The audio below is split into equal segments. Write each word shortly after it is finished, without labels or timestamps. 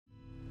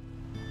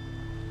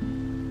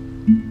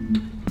Hello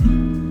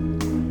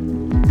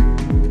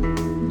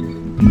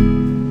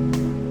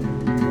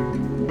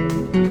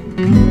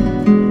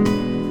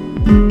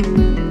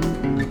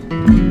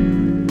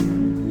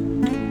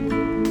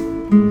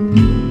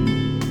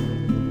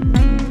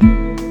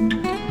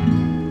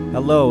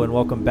and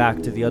welcome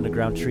back to the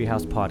Underground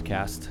Treehouse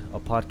Podcast, a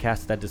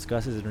podcast that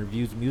discusses and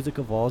reviews music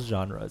of all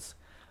genres.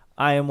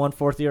 I am one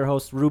fourth year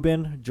host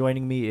Ruben.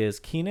 Joining me is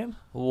Keenan.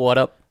 What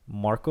up?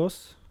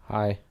 Marcos.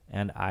 Hi.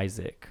 And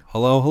Isaac.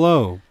 Hello,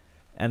 hello.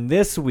 And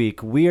this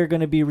week we are going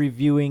to be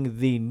reviewing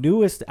the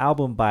newest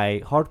album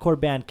by hardcore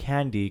band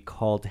Candy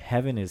called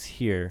Heaven Is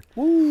Here.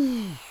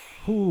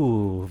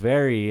 Ooh,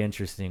 very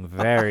interesting,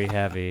 very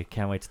heavy.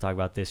 Can't wait to talk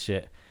about this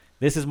shit.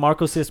 This is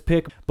Marcos'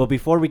 pick, but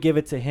before we give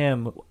it to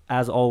him,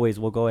 as always,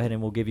 we'll go ahead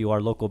and we'll give you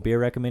our local beer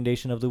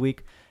recommendation of the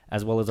week,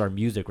 as well as our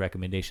music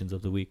recommendations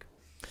of the week.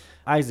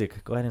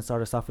 Isaac, go ahead and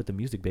start us off with the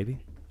music, baby.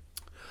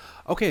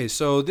 Okay,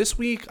 so this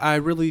week I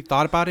really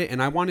thought about it,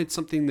 and I wanted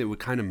something that would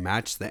kind of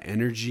match the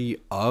energy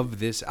of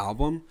this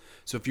album.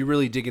 So if you're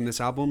really digging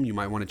this album, you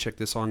might want to check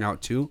this song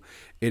out too.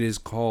 It is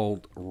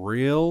called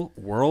Real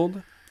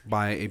World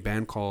by a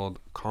band called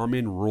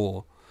Common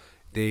Rule.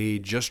 They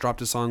just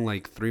dropped a song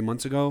like 3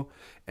 months ago,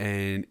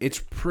 and it's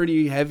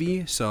pretty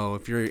heavy. So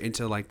if you're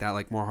into like that,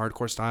 like more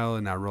hardcore style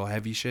and that real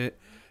heavy shit,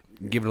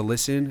 give it a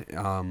listen.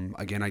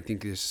 Again, I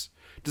think this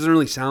doesn't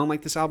really sound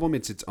like this album.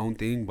 It's its own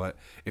thing, but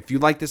if you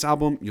like this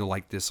album, you'll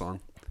like this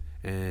song.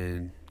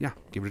 And yeah,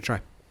 give it a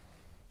try.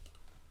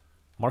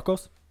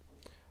 Marcos?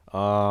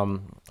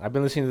 I've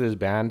been listening to this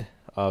band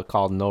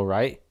called No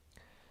Right.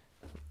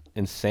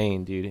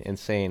 Insane, dude.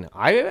 Insane.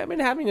 I've been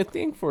having a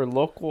thing for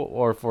local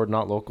or for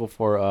not local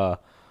for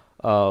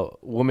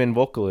woman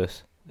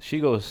vocalist. She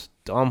goes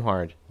dumb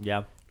hard.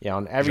 Yeah. Yeah,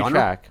 on every Genre?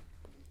 track.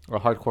 Or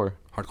hardcore.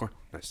 Hardcore.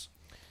 Nice.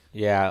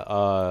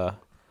 Yeah,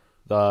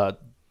 the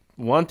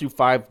 1 through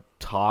 5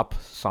 top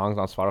songs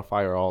on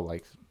Spotify are all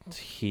like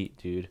heat,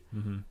 dude.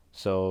 Mm-hmm.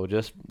 So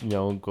just,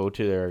 go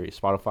to their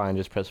Spotify and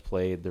just press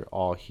play. They're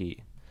all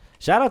heat.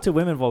 Shout out to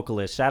women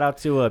vocalists. Shout out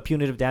to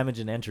Punitive Damage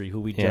and Entry, who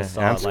we just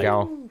saw. And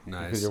Scowl.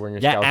 Nice.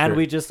 Yeah, and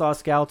we just saw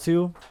Scowl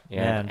too.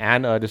 Yeah,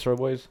 and Destroy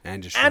Boys.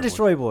 And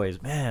Destroy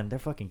Boys. Man, they're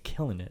fucking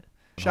killing it.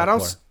 Shout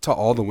outs to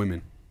all the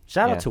women.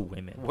 Shout out to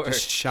women.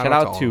 Just shout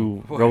out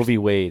to Roe v.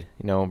 Wade.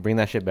 Bring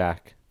that shit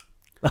back.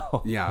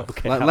 Oh, yeah.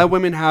 Okay. Let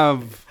women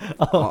have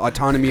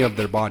autonomy of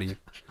their body.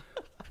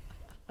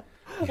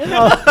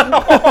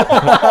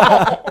 I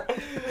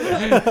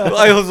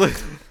was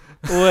like,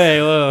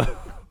 wait, whoa.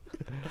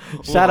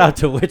 Shout out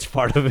to which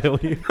part of it?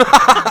 What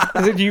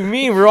do you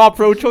mean? We're all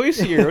pro-choice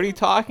here. What are you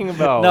talking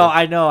about? No,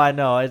 I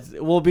know. It's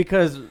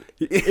because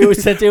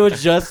since it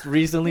was just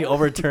recently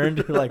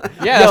overturned. Like,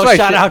 yeah, that's right.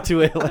 Shout out to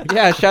it. Like,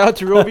 yeah, shout out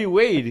to Roe v.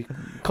 Wade.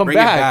 Bring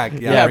back.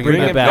 It back. Yeah,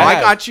 bring it back. No, I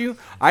got you.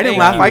 I didn't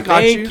laugh. I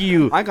got Thank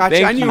you. I got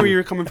you. I knew where you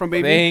were coming from,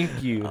 baby.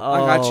 Thank you.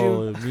 I got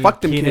you. Me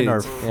Fuck them Keenan kids.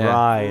 are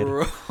fried.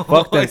 bro,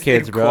 Fuck them I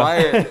kids, stayed bro.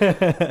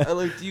 Quiet. I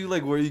looked at you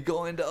like, where are you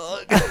going,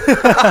 dog?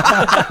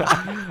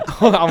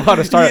 I'm about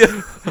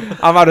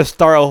to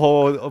start a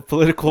whole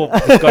political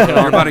discussion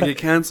You're about to get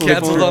canceled.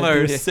 Canceled on our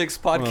 6th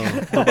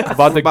podcast.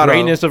 about the About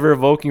greatness of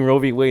revoking Roe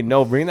v. Wade.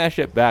 No, bring that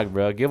shit back,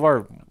 bro. Give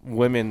our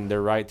women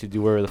their right to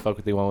do whatever the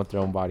fuck they want with their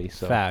own bodies.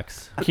 So.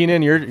 Facts.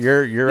 Keenan, your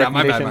Yeah,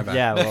 my recommendation? bad.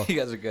 Yeah, well, You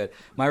guys are good.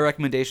 My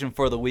recommendation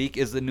for the week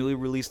is the newly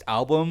released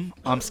album,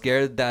 I'm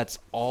Scared That's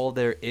All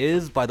There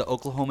Is, by the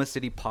Oklahoma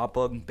City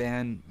pop-punk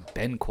band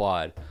Ben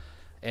Quad.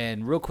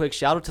 And real quick,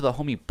 shout out to the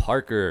homie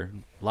Parker.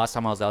 Last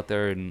time I was out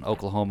there in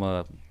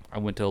Oklahoma, I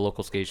went to a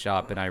local skate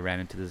shop and I ran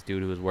into this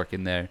dude who was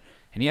working there.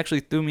 And he actually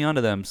threw me onto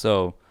them.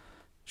 So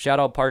shout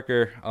out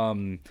Parker.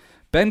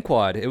 Ben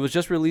Quad. It was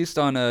just released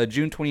on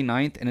June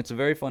 29th, and it's a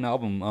very fun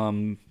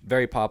album.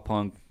 Very pop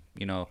punk,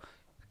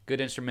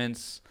 good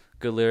instruments,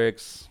 good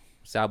lyrics,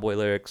 sad boy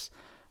lyrics.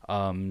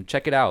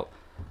 Check it out.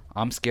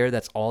 I'm Scared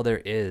That's All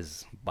There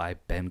Is by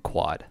Ben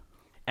Quad.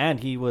 and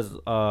he was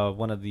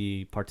one of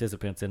the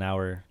participants in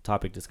our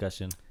topic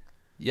discussion.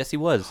 Yes, he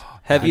was.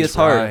 Heaviest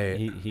Heart.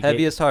 right.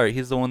 Heaviest Heart.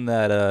 He's the one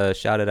that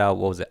shouted out,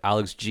 what was it,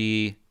 Alex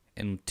G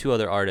and 2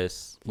 other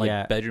artists, like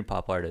Yeah. bedroom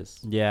pop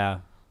artists. Yeah.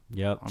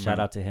 Yep. I'm Shout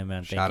gonna- out to him,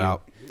 man. Thank Shout you.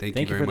 out. Thank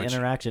you for very the much.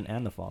 interaction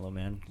and the follow,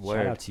 man. Word.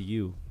 Shout out to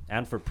you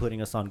and for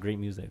putting us on great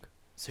music.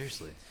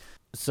 Seriously.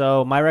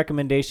 So my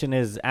recommendation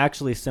is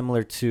actually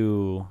similar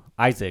to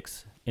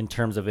Isaac's in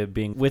terms of it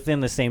being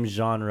within the same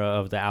genre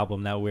of the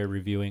album that we're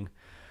reviewing.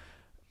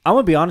 I'm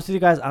gonna be honest with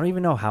you guys. I don't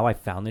even know how I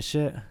found this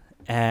shit,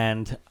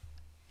 and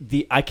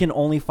I can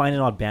only find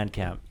it on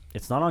Bandcamp.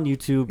 It's not on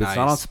YouTube. It's not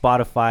on Nice.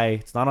 Spotify.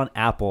 It's not on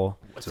Apple.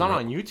 It's not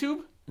on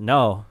YouTube?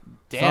 No.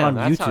 It's not Damn, on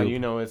that's YouTube. how you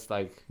know it's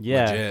like...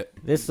 Yeah, Legit.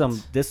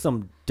 this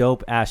some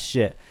dope ass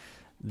shit.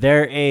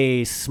 They're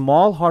a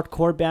small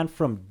hardcore band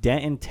from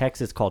Denton,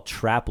 Texas called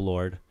Trap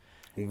Lord.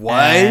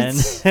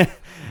 What?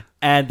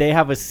 And they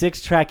have a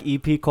 6-track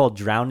EP called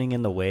Drowning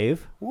in the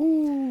Wave.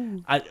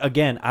 I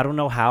don't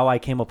know how I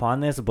came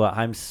upon this, but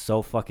I'm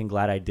so fucking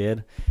glad I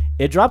did.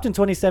 It dropped in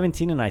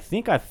 2017, and I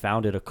think I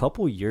found it a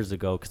couple years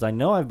ago because I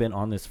know I've been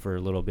on this for a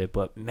little bit.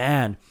 But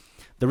man,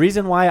 the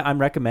reason why I'm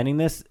recommending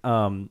this,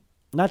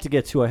 not to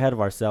get too ahead of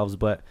ourselves,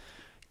 but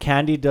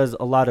Candy does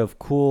a lot of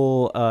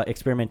cool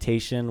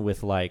experimentation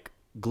with like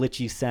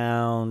glitchy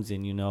sounds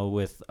and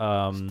with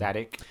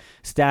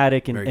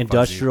static and Very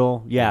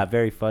industrial. Yeah,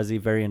 very fuzzy,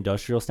 very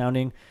industrial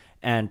sounding.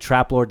 And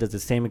Trap Lord does the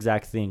same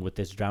exact thing with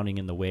this Drowning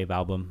in the Wave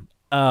album.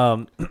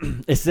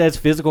 It says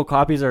physical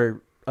copies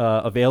are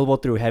available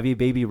through Heavy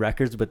Baby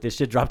Records, but this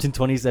shit dropped in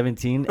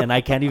 2017, and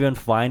I can't even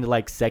find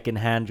like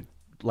secondhand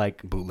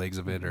like bootlegs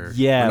of it, or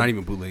Yeah. or not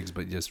even bootlegs,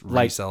 but just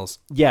Like- resells.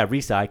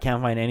 resale. I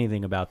can't find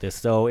anything about this.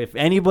 So if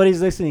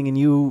anybody's listening and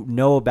you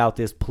know about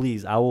this,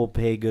 please, I will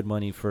pay good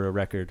money for a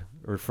record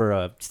or for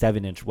a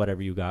 7-inch,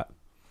 whatever you got.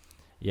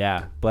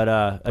 Yeah,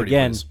 but Pretty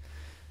again, please.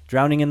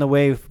 Drowning in the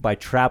Wave by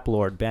Trap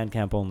Lord,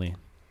 Bandcamp only.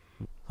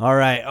 All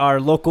right, our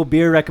local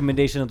beer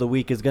recommendation of the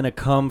week is going to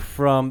come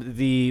from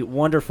the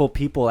wonderful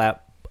people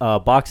at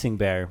Boxing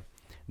Bear.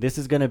 This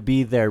is going to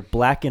be their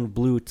Black and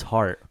Blue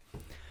Tart.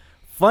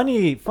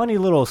 Funny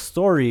little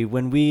story.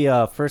 When we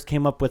first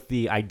came up with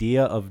the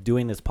idea of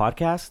doing this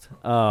podcast,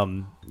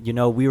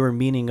 we were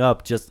meeting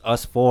up, just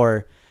us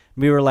four.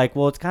 We were like,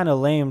 well, it's kind of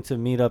lame to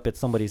meet up at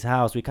somebody's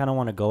house. We kind of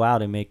want to go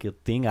out and make a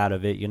thing out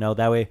of it,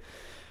 that way,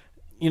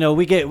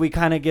 we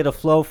kind of get a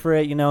flow for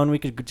it, and we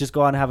could just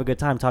go out and have a good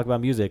time, talk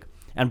about music.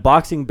 And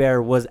Boxing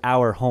Bear was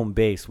our home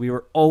base. We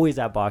were always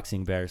at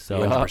Boxing Bear. So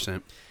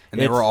 100%. And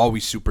they It's- were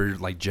always super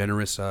like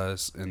generous to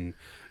us, and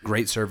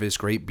great service,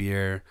 great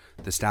beer.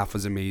 The staff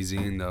was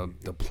amazing.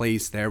 The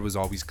place there was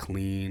always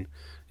clean.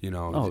 It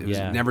was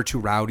yeah. never too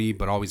rowdy,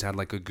 but always had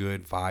like a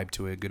good vibe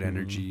to it, good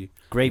energy.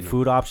 great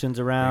food options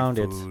Great around.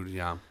 food,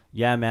 yeah.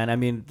 Yeah, man. I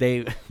mean,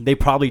 they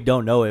probably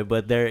don't know it,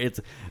 but it's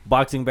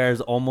Boxing Bear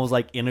is almost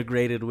like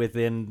integrated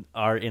within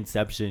our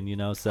inception,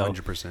 So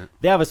 100%.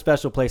 they have a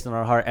special place in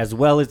our heart, as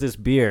well as this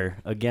beer.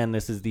 Again,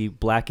 this is the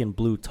Black and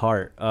Blue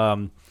Tart.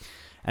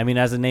 I mean,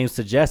 as the name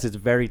suggests, it's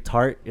very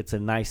tart. It's a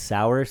nice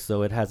sour,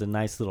 so it has a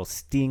nice little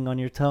sting on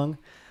your tongue.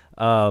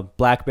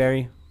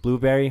 Blackberry,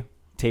 blueberry,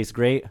 tastes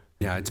great.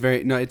 Yeah, it's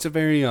a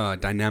very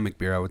dynamic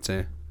beer, I would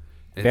say.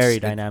 Very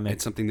dynamic.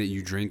 It's something that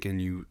you drink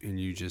and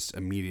you just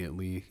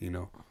immediately,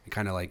 it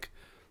kind of like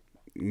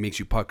makes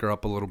you pucker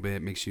up a little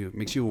bit, makes you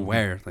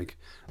aware, like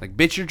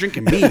bitch, you're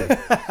drinking me.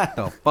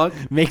 The fuck?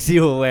 Makes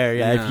you aware.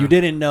 Yeah, Yeah. if you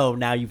didn't know,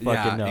 now you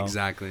fucking Yeah, know.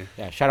 exactly.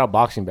 Yeah, shout out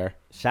Boxing Bear.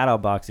 Shout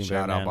out Boxing Bear.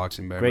 Shout out man.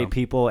 Boxing Bear, Great bro.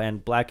 people,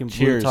 and Black and Blue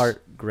Cheers.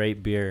 Tart,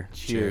 great beer.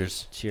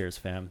 Cheers. Cheers,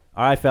 fam.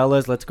 All right,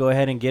 fellas, let's go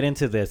ahead and get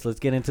into this. Let's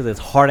get into this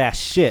hard ass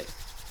shit.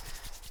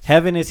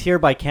 Heaven is Here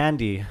by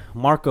Candy.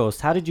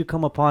 Marcos, how did you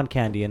come upon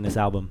Candy in this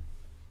album?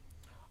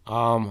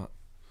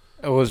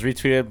 It was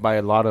retweeted by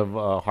a lot of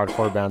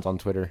hardcore bands on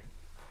Twitter,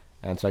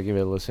 and so I gave it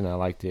a listen. I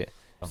liked it.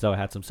 So it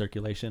had some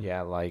circulation.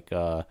 Yeah, like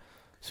Tsunami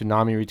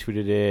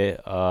retweeted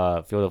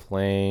it, Field of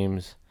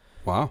Flames,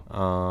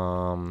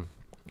 Wow.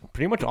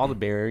 pretty much all the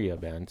Bay Area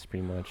bands,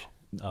 pretty much.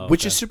 Oh,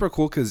 Which okay. is super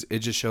cool because it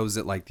just shows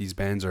that like these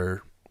bands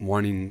are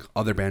wanting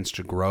other bands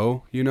to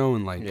grow,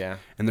 and like, Yeah.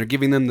 and they're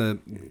giving them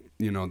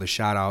the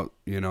shout out,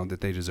 that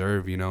they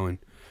deserve, and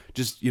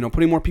just,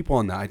 putting more people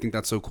on that. I think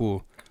that's so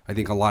cool. I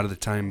think a lot of the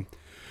time,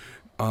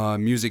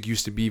 music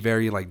used to be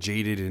very like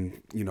jaded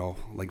and,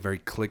 like very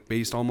click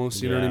based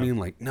almost, you know what I Yeah. mean?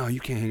 Like, no, you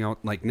can't hang out.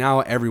 Like now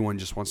everyone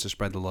just wants to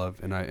spread the love,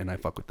 and I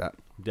fuck with that.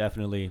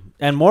 Definitely.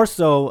 And more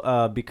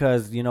so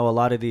because, a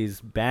lot of these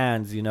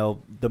bands,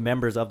 the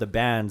members of the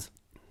bands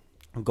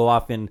go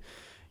off and,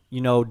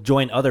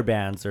 join other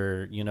bands,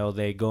 or,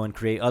 they go and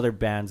create other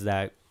bands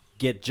that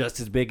get just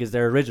as big as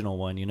their original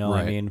one,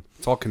 I mean,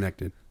 It's all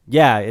connected.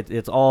 yeah,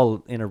 it's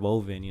all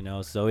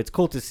interwoven, so it's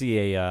cool to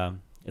see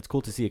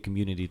a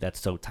community that's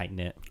so tight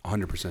knit.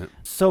 100%.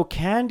 So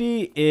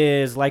Candy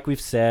is, like we've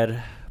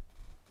said,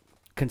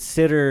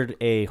 considered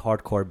a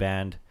hardcore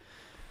band.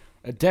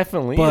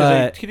 Definitely.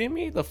 But- Are you kidding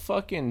me? The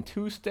fucking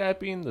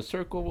two-stepping, the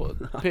circle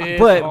pit,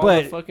 But- all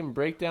but- the fucking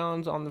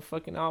breakdowns on the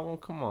fucking album.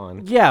 Come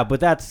on. Yeah, but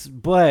that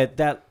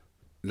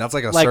That's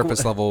like a Like-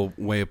 surface level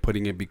way of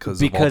putting it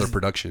because of all Because- their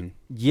production.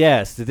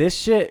 yes, this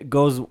shit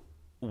goes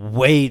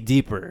way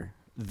deeper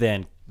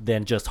than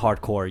just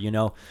hardcore,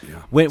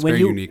 Yeah. When It's very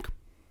you unique.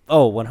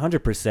 Oh,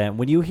 100%.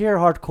 When you hear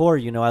hardcore,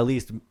 at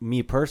least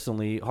me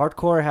personally,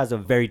 hardcore has a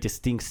very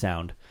distinct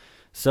sound.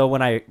 So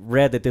when I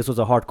read that this was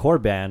a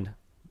hardcore band,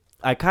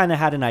 I kind of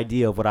had an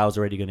idea of what I was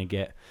already going to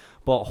get.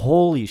 But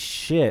holy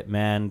shit,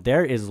 man,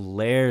 there is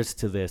layers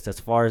to this as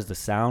far as the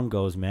sound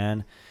goes,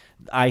 man.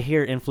 I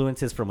hear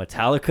influences from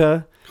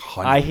Metallica.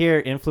 I hear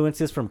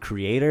influences from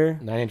Creator.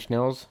 9 Inch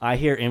Nails, I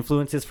hear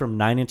influences from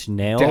Nine Inch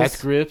Nails.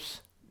 Death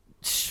Grips.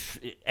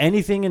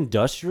 Anything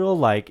industrial,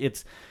 like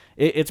it's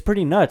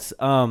pretty nuts.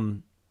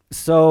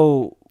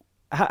 So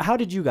how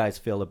did you guys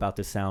feel about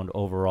the sound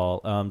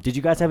overall? Did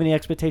you guys have any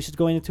expectations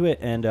going into it,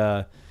 and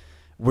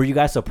were you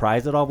guys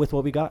surprised at all with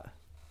what we got?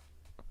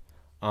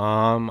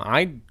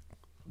 I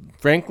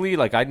frankly,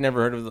 like, I'd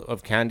never heard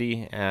of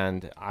Candy,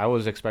 and I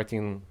was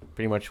expecting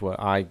pretty much what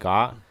I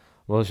got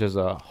was just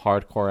a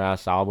hardcore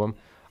ass album.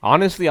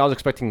 Honestly, I was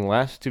expecting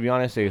less. To be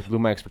honest, it blew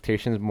my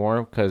expectations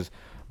more because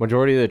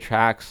majority of the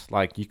tracks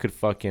like you could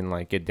fucking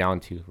like get down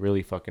to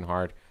really fucking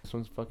hard. This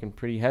one's fucking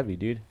pretty heavy,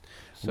 dude.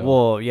 So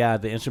Well, yeah,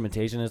 the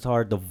instrumentation is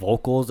hard. The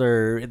vocals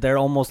they're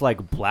almost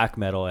like black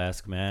metal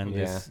esque, man.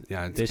 Yeah.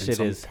 Yeah, This in shit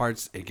some is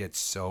parts it gets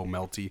so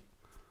melty.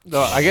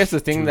 I guess the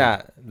thing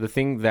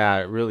True.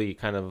 that really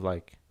kind of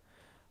like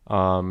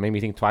made me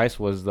think twice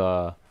was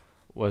the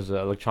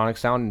electronic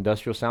sound,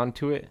 industrial sound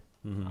to it.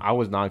 I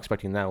was not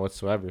expecting that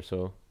whatsoever,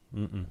 so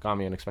got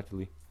me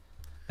unexpectedly.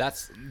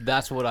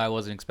 That's what I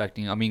wasn't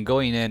expecting. I mean,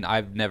 going in,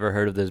 I've never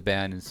heard of this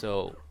band, and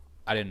so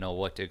I didn't know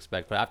what to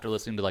expect. But after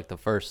listening to like the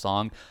first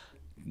song,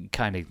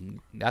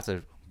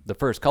 the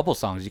first couple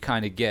songs, you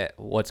kind of get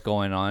what's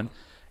going on,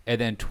 and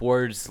then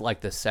towards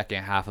like the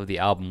second half of the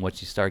album,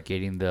 once you start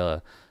getting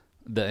the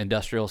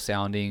industrial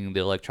sounding, the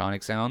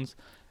electronic sounds,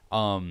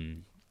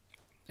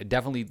 it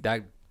definitely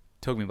that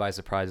took me by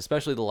surprise,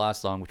 especially the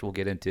last song, which we'll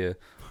get into.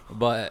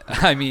 But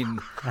I mean,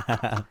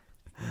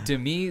 to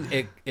me,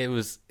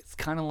 it's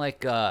kind of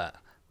like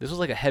this was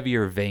like a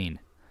heavier Vane,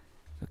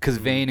 because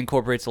Vane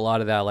incorporates a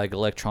lot of that like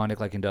electronic,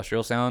 like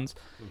industrial sounds.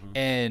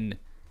 And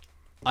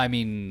I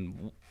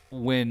mean,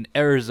 when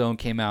Arizona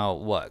came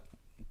out, a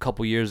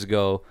couple years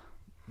ago,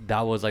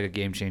 that was like a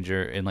game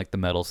changer in like the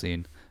metal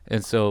scene.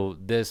 And so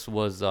this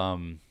was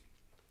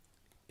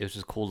it was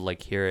just cool to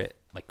like hear it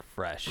like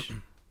fresh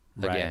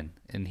Right. again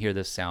and hear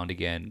this sound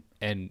again,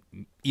 and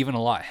even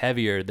a lot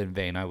heavier than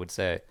Vane, I would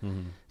say.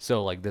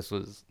 So like this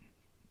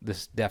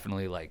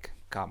definitely like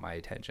caught my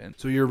attention.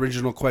 So your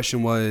original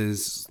question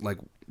was like,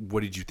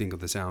 what did you think of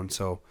the sound?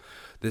 So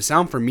the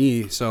sound for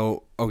me,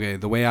 okay,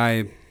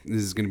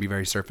 this is going to be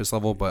very surface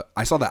level, but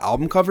I saw the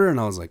album cover and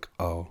I was like,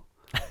 oh,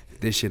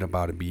 this shit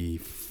about to be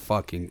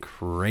fucking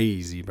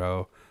crazy,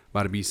 bro.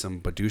 About to be some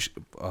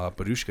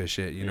Badushka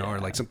shit, you know, or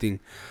like something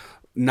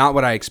not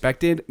what I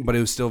expected, but it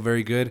was still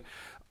very good.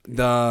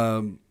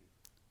 The,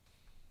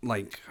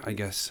 like, I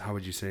guess, how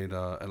would you say,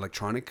 the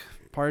electronic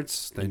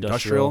parts, the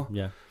industrial.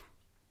 Yeah.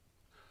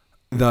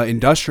 The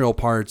industrial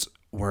parts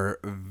were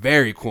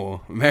very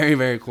cool. Very,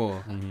 very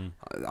cool.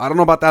 I don't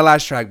know about that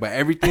last track, but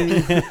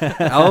everything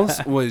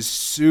else was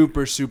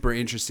super, super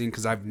interesting,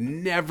 because I've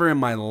never in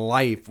my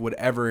life would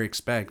ever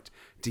expect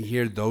to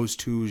hear those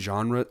two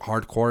genres,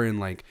 hardcore and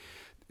like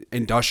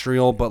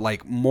industrial, but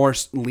like more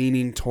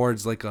leaning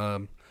towards like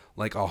a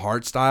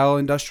hard style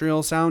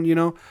industrial sound, you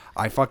know?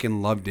 I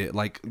fucking loved it.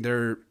 Like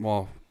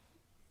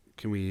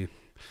can we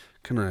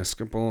kind of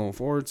skip a little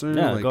forward, sir?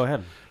 Yeah, like, go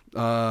ahead.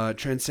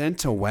 Transcend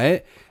to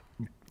Wet,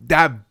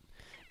 that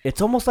It's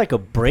almost like a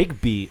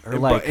break beat, or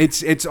but like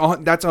that's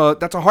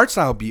a hard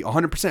style beat,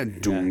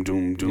 100%. Doom,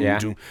 doom, doom, Yeah.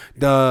 doom.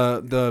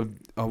 The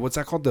what's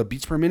that called? The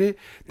beats per minute.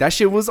 That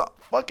shit was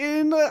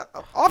fucking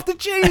off the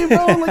chain,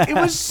 bro. Like it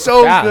was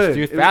so Fast, good.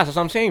 dude, fast. That's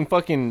what I'm saying.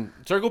 Fucking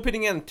circle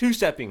pitting and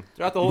two-stepping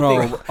throughout the whole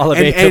Bro, thing.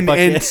 Elevator and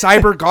fucking-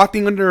 cyber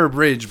gothing under a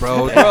bridge,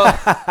 bro.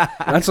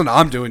 That's what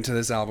I'm doing to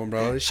this album,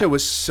 bro. This shit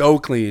was so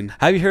clean.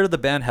 Have you heard of the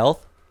band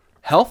Health?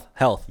 Health?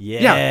 Health. yeah,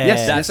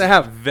 yes, I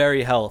have.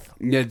 Very Health.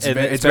 Yeah, it's And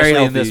very especially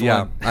healthy. in this yeah,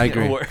 one. I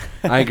agree. Where-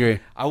 I agree.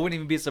 I wouldn't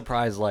even be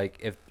surprised like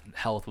if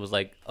Health was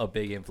like a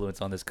big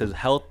influence on this, because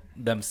Health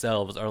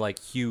themselves are like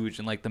huge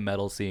in like the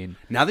metal scene.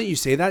 Now that you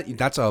say that,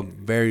 that's a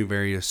very,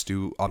 very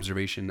astute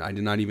observation. I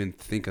did not even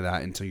think of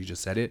that until you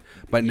just said it.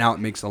 But now it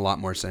makes a lot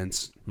more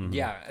sense.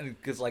 Yeah,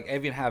 because like I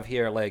even have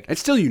here like It's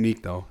still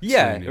unique, though. It's yeah,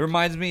 still it unique.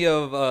 reminds me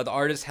of the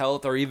artist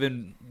Health, or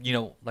even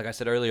like I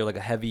said earlier, like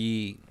a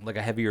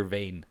heavier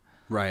Vane,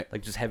 Right.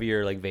 like just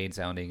heavier like Vane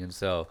sounding, and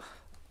so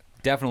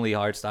definitely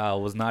hard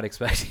style. Was not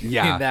expecting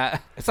Yeah.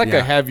 that. It's like Yeah.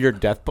 a heavier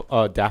Daft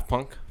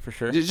Punk for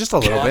sure. Just a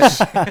little bit.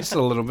 Just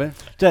a little bit.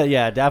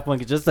 Yeah, Daft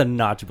Punk is just a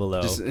notch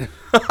below.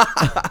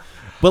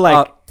 But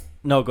like,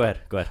 no, go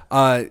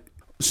ahead.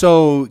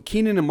 So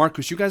Keenan and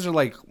Marcus, you guys are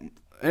like,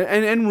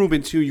 and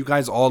Ruben too. You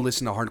guys all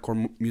listen to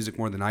hardcore music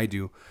more than I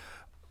do.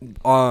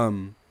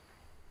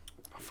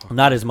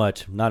 Not as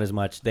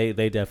much. They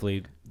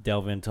definitely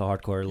delve into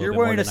hardcore a little You're bit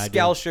more wearing a than I do.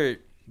 Scowl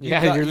shirt.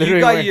 Yeah, you're you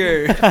literally got wearing-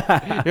 your.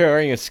 You're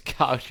wearing a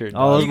Scout shirt. Oh,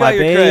 dog. those You are my got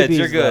your creds, babies.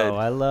 you're good. Though.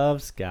 I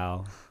love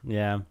Scowl.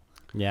 Yeah.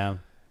 Yeah.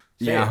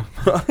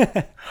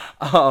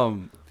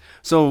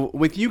 So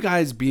with you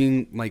guys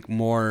being like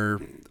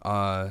more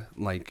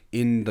like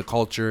in the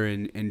culture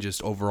and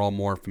just overall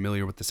more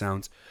familiar with the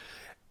sounds,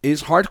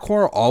 is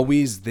hardcore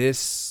always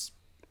this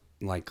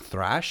like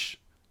thrash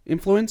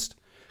influenced?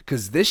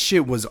 Because this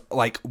shit was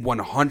like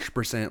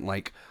 100%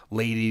 like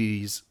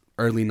ladies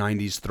early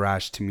 90s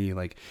thrash to me.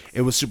 Like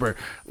it was super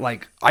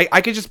like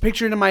I could just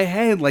picture it in my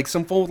head, like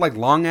some fool with like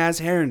long ass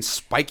hair and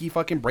spiky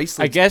fucking bracelets.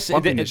 I guess it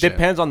bumping this shit.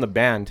 depends on the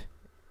band,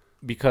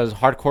 because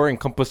hardcore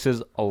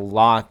encompasses a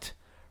lot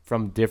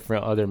from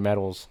different other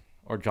metals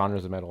or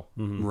genres of metal.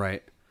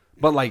 Right.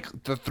 But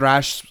like the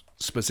thrash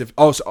specific.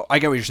 Oh, so I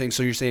get what you're saying.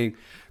 So you're saying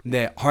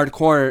that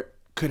hardcore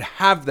could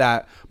have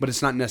that, but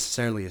it's not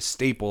necessarily a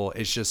staple.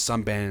 It's just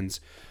some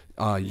bands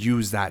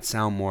use that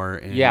sound more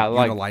and Yeah,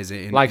 like utilize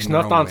it. In like their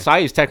Snuffed own on way.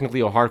 Sight is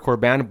technically a hardcore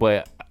band,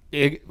 but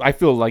I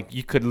feel like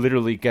you could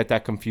literally get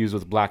that confused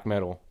with black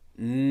metal.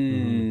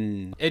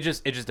 It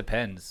just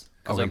depends.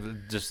 'Cause, Okay.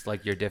 like just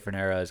like your different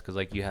eras, because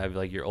like you have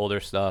like your older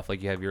stuff,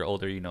 like you have your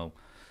older,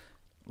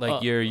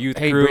 like your youth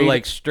Hey crew, Breed.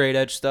 like straight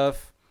edge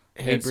stuff.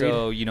 Hey And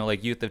so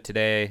like youth of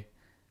today,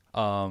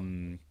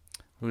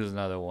 who's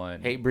another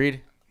one? Hate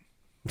Breed.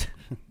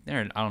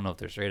 I don't know if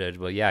they're straight edge,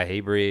 but yeah, Hey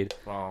Breed.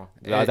 Wow.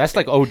 It- That's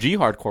like OG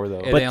hardcore though.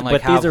 And But- then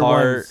like but these have are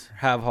heart, ones-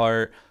 have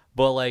heart.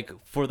 But like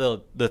for the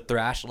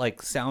thrash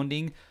like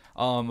sounding,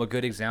 a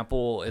good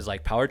example is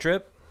like Power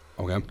Trip,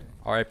 Okay.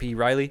 R.I.P.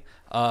 Riley,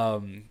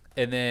 and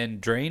then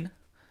Drain.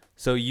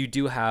 So you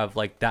do have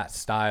like that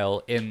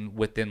style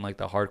within like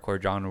the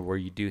hardcore genre where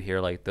you do hear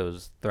like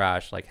those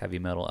thrash like heavy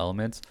metal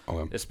elements,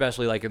 Okay.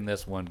 especially like in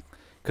this one,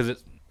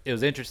 because it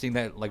was interesting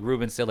that like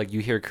Ruben said like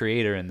you hear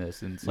Creator in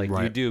this, and it's like you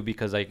Right. do,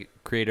 because like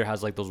Creator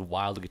has like those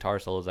wild guitar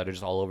solos that are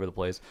just all over the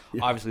place.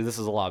 Obviously this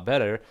is a lot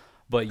better,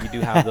 but you do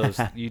have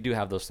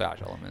those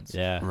thrash elements.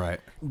 Yeah. Right.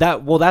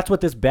 That's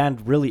what this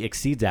band really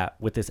exceeds at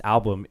with this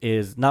album,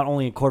 is not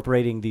only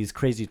incorporating these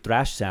crazy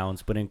thrash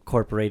sounds, but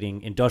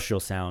incorporating industrial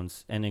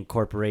sounds and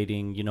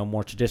incorporating,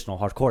 more traditional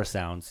hardcore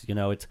sounds.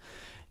 It's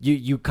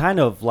you kind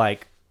of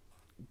like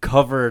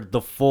covered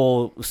the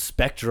full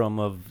spectrum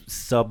of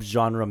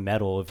subgenre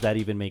metal, if that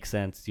even makes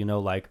sense.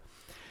 Like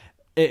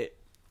it.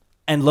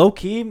 And low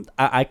key,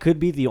 I could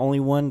be the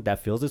only one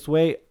that feels this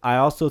way. I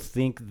also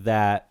think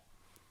that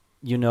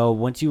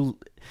once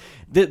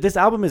this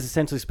album is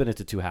essentially split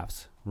into two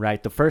halves,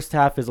 right? The first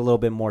half is a little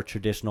bit more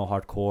traditional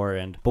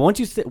hardcore, but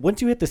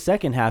once you hit the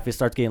second half, it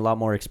starts getting a lot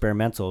more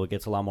experimental. It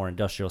gets a lot more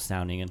industrial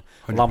sounding and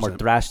a lot more 100%.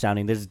 thrash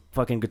sounding. There's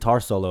fucking guitar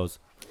solos.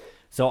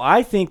 So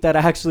I think that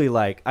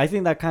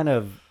kind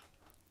of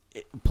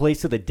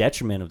plays to the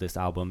detriment of this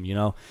album,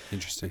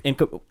 Interesting. And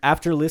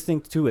after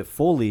listening to it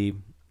fully,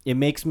 it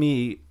makes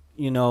me,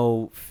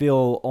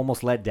 feel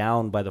almost let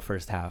down by the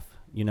first half.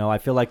 I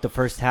feel like the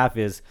first half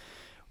is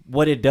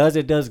what it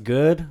does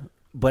good.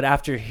 But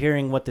after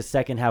hearing what the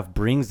second half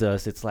brings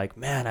us, it's like,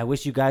 man, I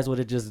wish you guys would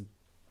have just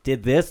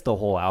did this the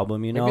whole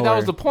album, Maybe that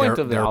was or- the point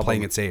They're, of the they're album.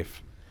 playing it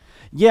safe.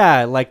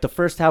 Yeah, like the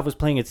first half was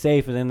playing it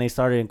safe, and then they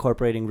started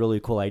incorporating really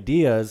cool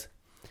ideas.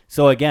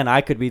 So again,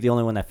 I could be the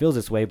only one that feels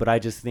this way, but I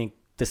just think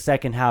the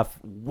second half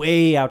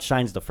way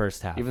outshines the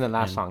first half. Even the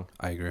last And- song.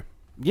 I agree.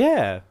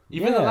 Yeah.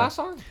 Even the yeah. last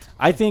song.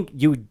 I think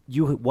you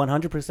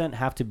 100%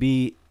 have to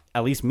be,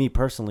 at least me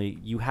personally,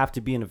 you have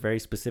to be in a very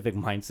specific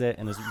mindset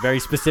and a very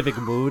specific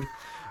mood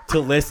to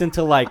listen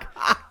to like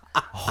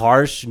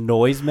harsh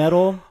noise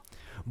metal.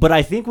 But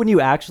I think when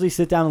you actually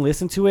sit down and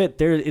listen to it,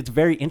 it's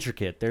very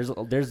intricate. There's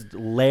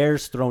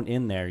layers thrown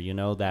in there,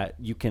 that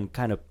you can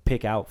kind of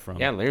pick out from.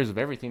 Yeah, layers of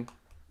everything.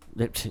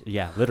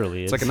 Yeah,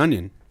 literally. It's like an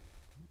onion.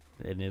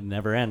 and it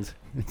never ends.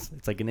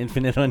 It's like an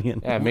infinite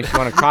onion. Yeah, it makes you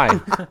want to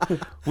cry.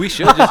 We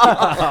should just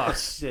Oh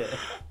shit!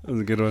 That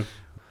was a good one.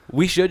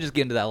 get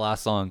into that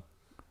last song.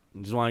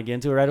 You just want to get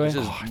into it right away.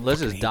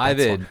 Let's just dive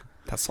that in. Song.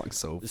 That song's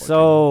so fucking...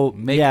 So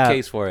Make yeah, a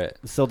case for it.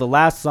 so the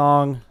last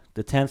song,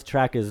 the 10th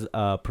track, is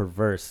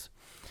Perverse,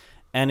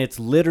 and it's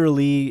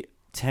literally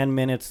 10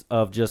 minutes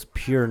of just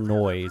pure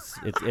noise.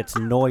 It's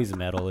noise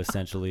metal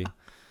essentially.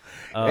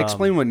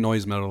 Explain what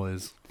noise metal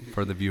is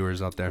for the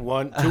viewers out there.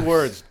 2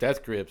 words,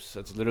 death grips.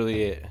 That's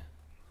literally it.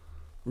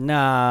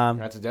 Nah,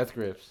 That's death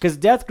grips. because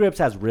Death Grips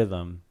has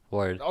rhythm.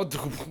 Word. Oh,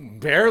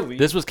 barely.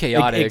 This was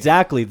chaotic.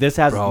 Exactly. This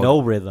has Bro,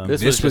 no rhythm. This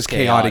This was was just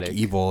chaotic chaotic.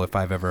 evil if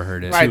I've ever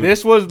heard it. Right,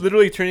 this was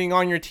literally turning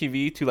on your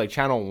TV to like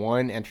channel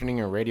 1 and turning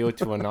your radio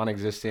to a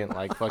non-existent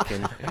like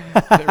fucking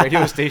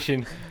radio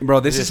station. Bro,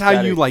 this It's is how you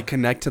static. like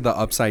connect to the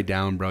upside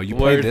down, bro. You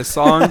play Word. this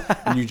song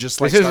and you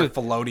just like This is start a-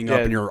 floating yeah,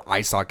 up in your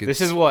eye sockets.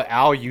 This is what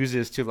Al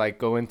uses to like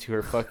go into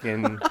her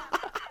fucking.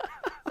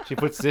 She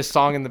puts this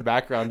song in the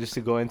background just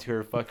to go into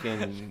her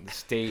fucking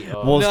state.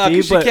 Of, Well, No, Steve,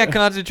 'cause she but- can't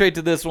concentrate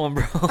to this one,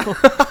 bro.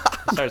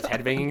 starts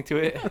headbanging to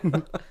it.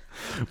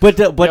 but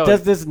Yo,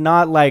 does this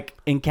not like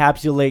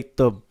encapsulate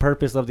the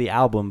purpose of the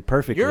album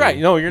perfectly? You're right.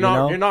 No, you're not.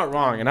 know? You're not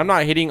wrong. And I'm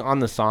not hitting on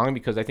the song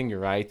because I think you're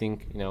right. I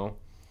think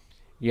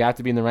you have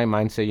to be in the right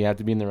mindset. You have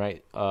to be in the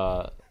right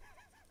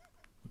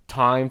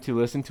time to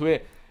listen to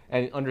it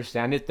and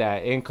understand it.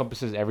 That it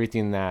encompasses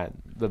everything that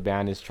the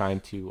band is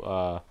trying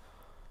to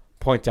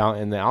point out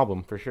in the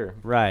album for sure.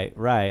 Right.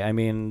 I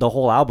mean, the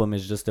whole album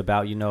is just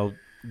about,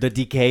 the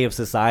decay of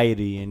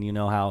society and,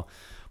 how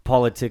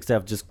politics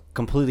have just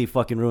completely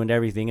fucking ruined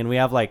everything. And we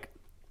have like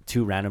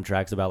 2 random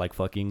tracks about like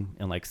fucking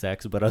and like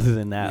sex. But other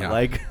than that,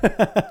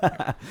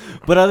 Yeah.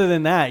 but other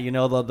than that,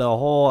 the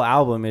whole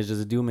album is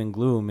just doom and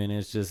gloom. And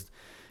it's just,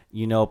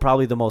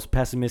 probably the most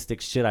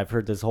pessimistic shit I've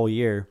heard this whole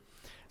year.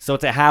 So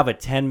to have a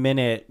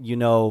 10-minute,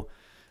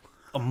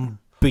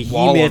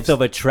 behemoth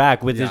of a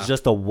track with Yeah.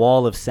 just a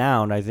wall of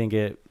sound, I think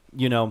it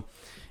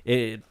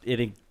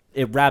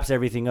wraps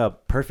everything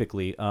up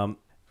perfectly. And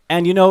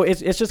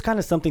it's just kind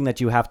of something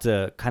that you have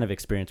to kind of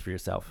experience for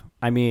yourself.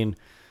 I mean,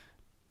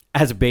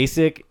 as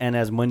basic and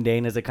as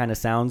mundane as it kind of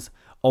sounds,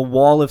 a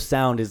wall of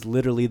sound is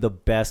literally the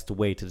best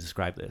way to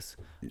describe this.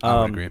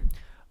 I would agree.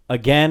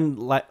 again,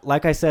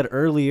 like I said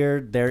earlier,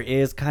 there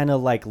is kind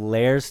of like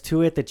layers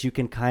to it that you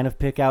can kind of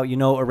pick out. You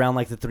know, around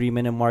like the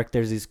 3-minute mark,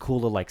 there's these cool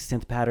little like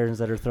synth patterns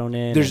that are thrown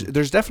in.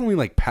 There's definitely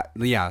like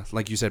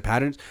like you said,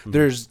 patterns.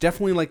 There's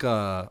definitely like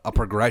a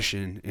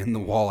progression in the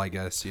wall, I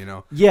guess. You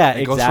know. Yeah,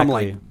 it goes from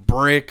exactly. like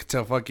brick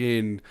to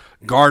fucking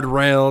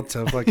guardrail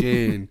to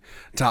fucking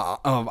to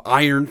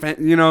iron fence.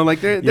 You know,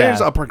 like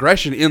there's a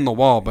progression in the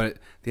wall, but at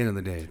the end of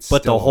the day, it's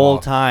but still the a whole wall.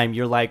 time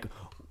you're like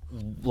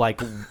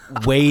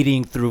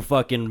wading through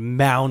fucking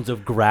mounds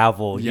of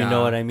gravel. You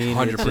know what I mean?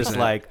 100%. It's just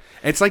like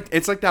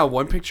it's like that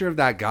one picture of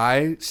that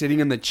guy sitting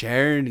in the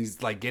chair and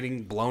he's like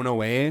getting blown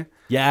away.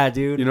 yeah,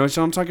 dude. You know what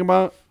I'm talking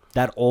about?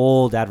 That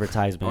old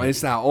advertisement. Oh,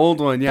 it's that old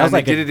one. Yeah, was they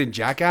like did a- it in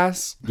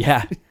Jackass.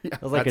 yeah, it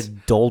was like a that's-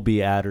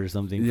 Dolby ad or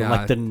something Yeah. from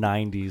like the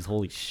 90s.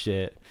 Holy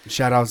shit.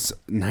 Shout outs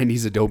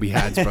 90s Adobe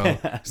ads, bro.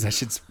 'Cause that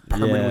shit's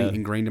permanently Yeah.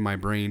 ingrained in my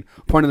brain.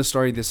 Point of the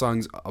story, this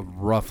song's a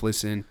rough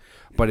listen,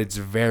 but it's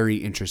very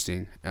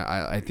interesting.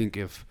 I think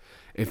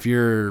if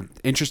you're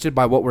interested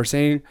by what we're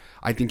saying,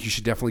 I think you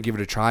should definitely give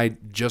it a try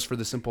just for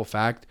the simple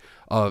fact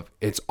of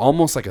it's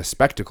almost like a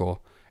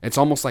spectacle. It's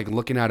almost like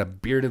looking at a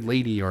bearded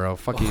lady or a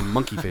fucking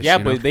monkey fish. Yeah,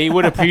 you know? but they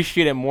would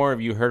appreciate it more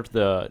if you heard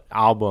the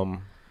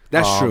album.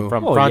 That's true.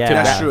 From Oh, front yeah. to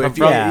That's back. true. From If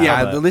you, front-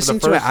 yeah, the but listening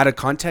the to it first- out of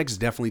context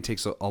definitely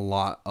takes a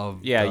lot of.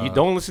 Yeah, you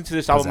don't listen to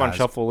this album on pizzazz.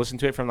 shuffle. Listen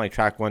to it from like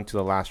track 1 to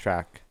the last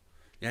track.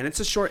 Yeah, and it's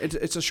a short.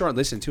 It's a short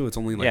listen too. It's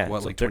only like Yeah,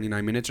 what, so like thir-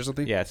 29 minutes or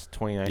something. Yeah, it's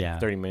 29, Yeah.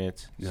 30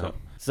 minutes. Yeah.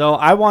 So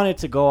I wanted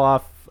to go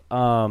off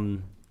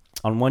on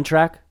one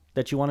track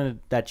that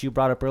you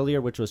brought up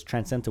earlier, which was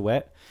Transcend to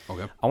Wet.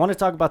 Okay. I want to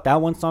talk about that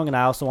one song, and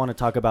I also want to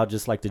talk about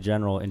just like the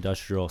general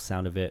industrial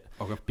sound of it.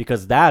 Okay.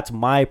 Because that's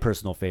my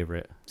personal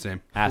favorite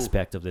Same.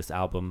 aspect of this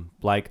album.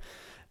 Like,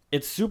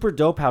 it's super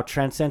dope how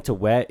Transcend to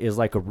Wet is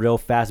like a real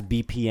fast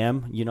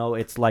BPM. You know,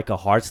 it's like a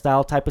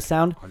hardstyle type of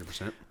sound.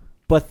 100%.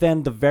 But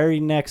then the very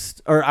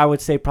next, or I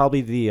would say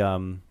probably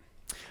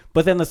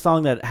but then the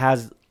song that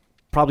has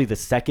probably the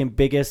second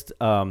biggest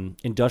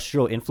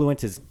industrial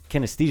influence is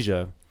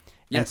Kinesthesia.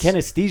 Yes. And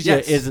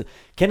Kinesthesia Yes.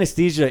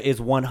 is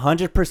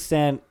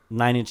 100%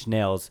 Nine Inch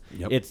Nails.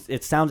 Yep.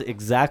 It sounds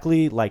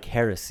exactly like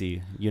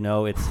Heresy. You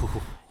know,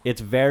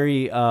 it's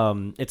very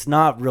it's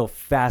not real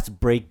fast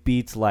break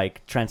beats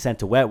like Transcend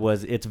to Wet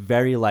was. It's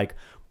very like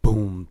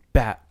boom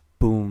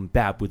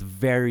bap with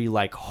very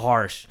like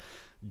harsh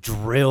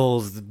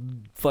drills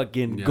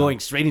fucking going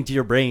straight into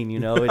your brain. You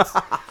know,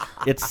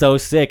 it's so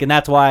sick. And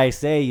that's why I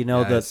say, you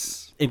know,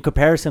 Yes. in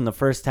comparison, the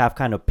first half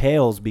kind of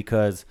pales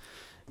because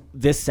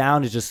this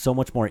sound is just so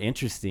much more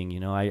interesting. You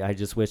know, I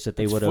just wish that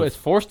they would It's have.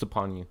 forced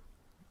upon you.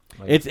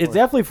 Like, It's forced.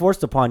 definitely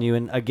forced upon you.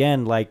 And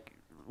again, like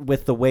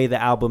with the way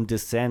the album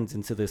descends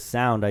into this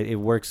sound, it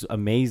works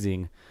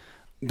amazing.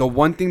 The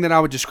one thing that I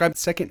would describe the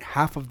second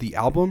half of the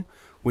album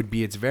would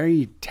be it's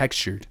very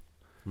textured.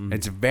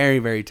 It's very,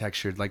 very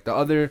textured. Like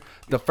the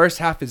first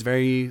half is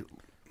very.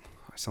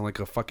 I sound like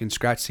a fucking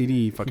scratch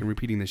CD, fucking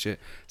repeating this shit.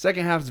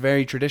 Second half is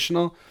very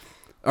traditional.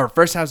 Or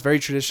first half's very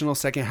traditional.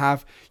 Second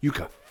half, you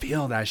could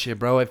feel that shit,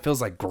 bro. It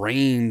feels like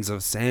grains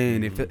of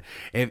sand.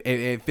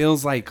 It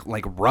feels like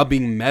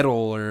rubbing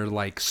metal or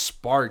like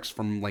sparks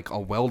from like a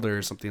welder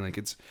or something. Like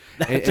it's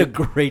That's a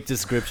great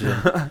description.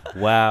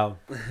 Wow.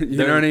 you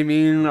know what I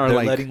mean? Or They're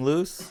like letting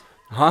loose.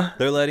 huh?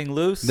 They're letting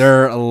loose.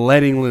 They're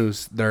letting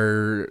loose.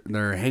 They're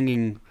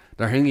hanging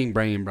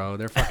brain, bro.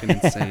 They're fucking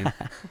insane.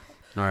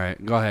 All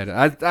right, go ahead.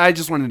 I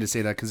just wanted to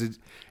say that because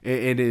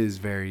it is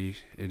very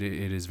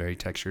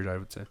textured, I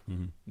would say.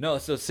 No,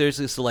 so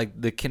seriously, so like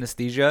the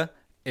Kinesthesia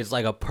is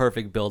like a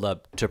perfect build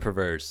up to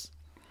Perverse,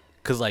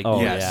 because like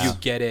Oh, Yes. you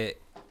get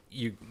it,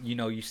 you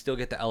know you still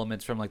get the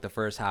elements from like the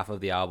first half of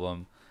the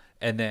album,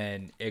 and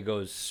then it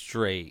goes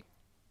straight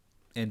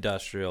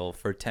industrial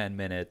for 10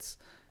 minutes,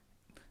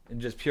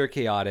 and just pure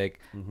chaotic.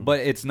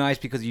 But it's nice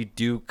because you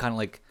do kind of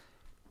like,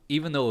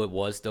 even though it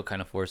was still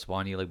kind of forced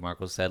upon you, like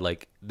Marco said,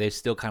 like they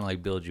still kind of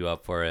like build you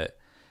up for it,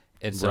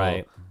 and so.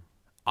 Right.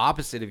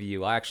 Opposite of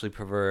you, I actually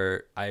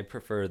prefer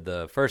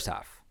the first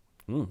half.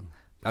 That's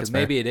Because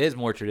fair. maybe it is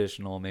more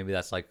traditional. Maybe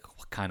that's like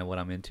kind of what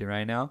I'm into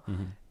right now.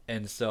 Mm-hmm.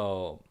 And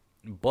so,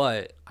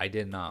 but I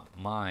did not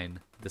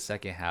mind the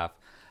second half.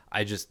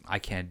 I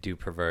can't do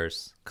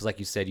Perverse because, like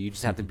you said, you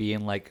just have to be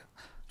in like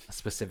a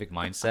specific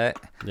mindset.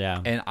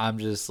 Yeah. And I'm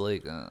just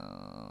like,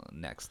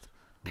 next.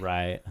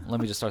 Right.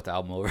 Let me just start the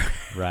album over.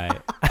 Right.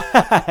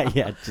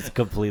 Yeah. Just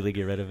completely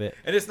get rid of it.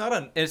 And it's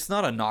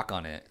not a knock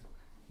on it,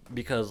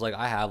 because like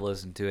I have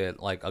listened to it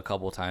like a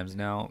couple times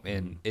now,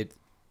 and it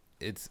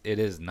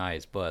is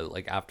nice, but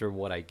like after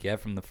what I get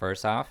from the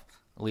first half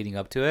leading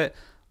up to it,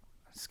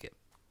 skip.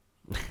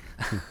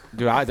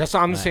 Dude, I'm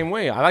the same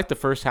way. I like the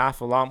first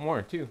half a lot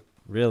more too.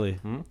 Really.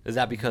 Is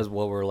that because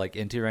what we're like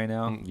into right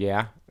now?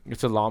 Yeah,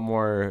 it's a lot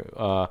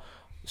more.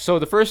 So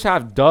the first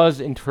half does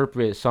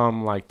interpret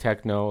some like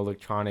techno,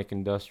 electronic,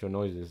 industrial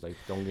noises. Like,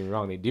 don't get me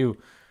wrong, they do.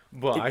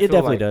 But I It feel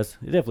definitely like, does.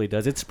 It definitely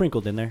does. It's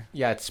sprinkled in there.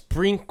 Yeah, it's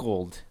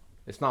sprinkled.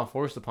 It's not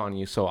forced upon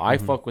you. So I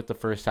fuck with the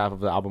first half of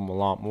the album a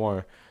lot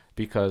more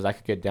because I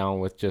could get down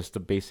with just the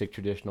basic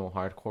traditional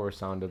hardcore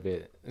sound of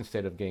it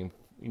instead of getting,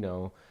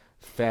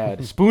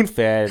 spoon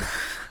fed.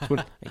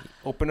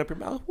 Open up your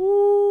mouth,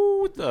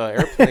 woo, with the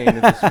airplane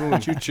with the spoon.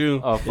 Choo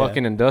choo.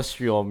 Fucking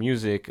industrial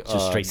music.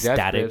 Just straight Death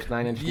static. Grips,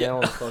 9 Inch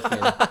Nails,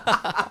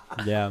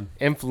 fucking Yeah.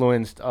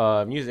 influenced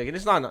music. And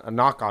it's not a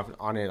knockoff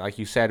on it, like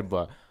you said,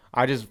 but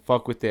I just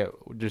fuck with it.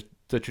 Just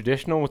the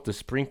traditional with the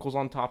sprinkles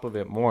on top of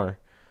it more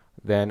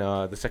than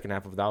the second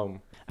half of the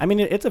album. I mean,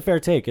 it's a fair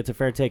take. It's a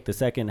fair take. The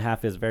second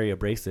half is very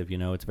abrasive,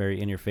 it's very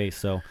in your face.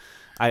 So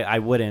I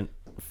wouldn't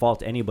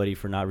fault anybody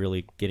for not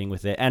really getting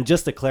with it. And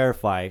just to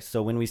clarify,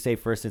 so when we say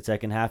first and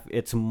second half,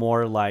 it's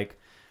more like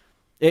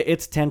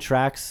it's 10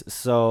 tracks.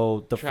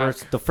 So the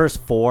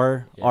first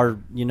 4 are,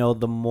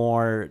 the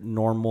more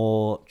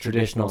normal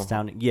traditional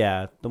sounding.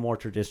 Yeah, the more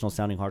traditional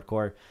sounding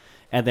hardcore.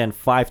 And then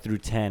 5 through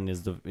 10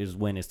 is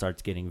when it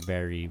starts getting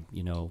very,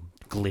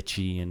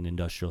 glitchy and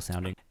industrial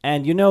sounding.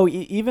 And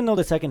even though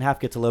the second half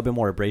gets a little bit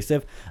more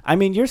abrasive, I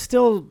mean, you're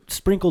still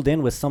sprinkled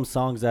in with some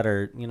songs that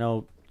are,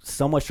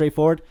 somewhat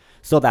straightforward.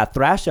 So that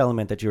thrash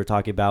element that you were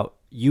talking about,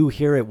 you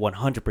hear it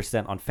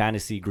 100% on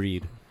Fantasy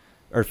Greed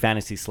or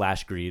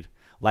Fantasy/Greed.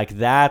 Like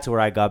that's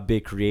where I got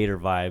big Creator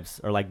vibes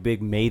or like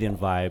big Maiden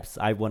vibes.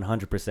 I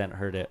 100%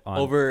 heard it on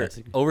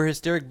over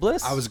Hysteric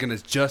Bliss. I was gonna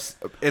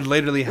it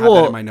literally had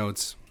that in my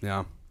notes.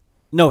 Yeah.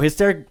 No,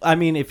 Hysteric. I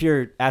mean, if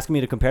you're asking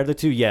me to compare the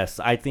two, yes,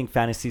 I think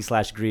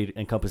Fantasy/Greed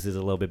encompasses a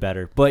little bit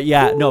better. But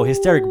yeah, no,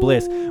 Hysteric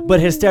Bliss. But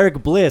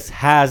Hysteric Bliss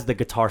has the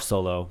guitar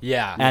solo.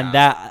 Yeah. And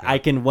that I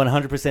can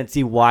 100%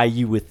 see why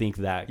you would think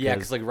that. Yeah,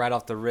 because like right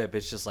off the rip,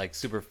 it's just like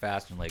super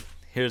fast and like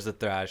here's the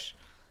thrash.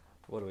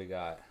 What do we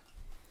got?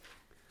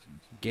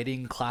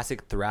 Getting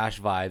classic thrash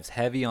vibes,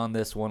 heavy on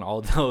this one,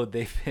 although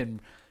they've been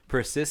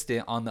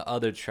persistent on the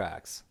other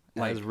tracks.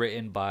 Like, as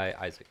written by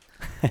Isaac.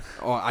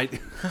 Oh, I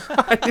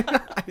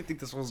didn't think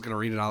this one was gonna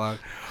read it out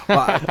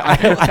loud.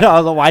 I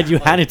don't know why'd you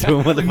hand it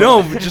to him.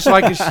 No, just so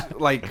I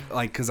can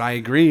because I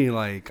agree.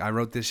 Like I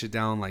wrote this shit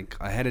down like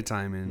ahead of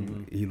time,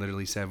 and he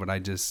literally said what I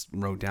just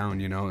wrote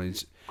down.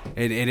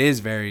 It is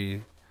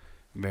very,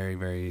 very,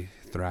 very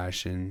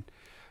thrash, and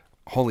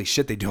holy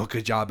shit, they do a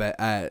good job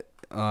at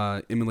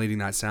emulating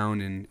that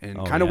sound and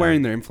kind of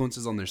wearing their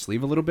influences on their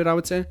sleeve a little bit. I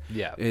would say.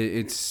 Yeah,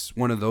 it's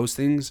one of those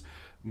things,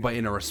 but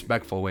in a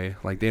respectful way.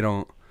 Like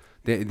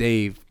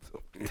they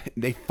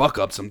fuck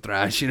up some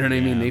thrash, you know what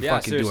I mean? They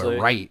fucking seriously. do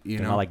it right, They're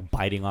not like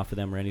biting off of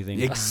them or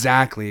anything.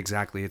 Exactly.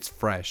 It's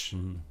fresh.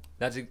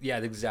 That's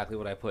exactly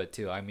what I put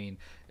too. I mean,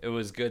 it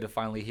was good to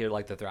finally hear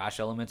like the thrash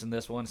elements in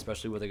this one,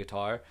 especially with the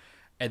guitar.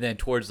 And then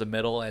towards the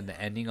middle and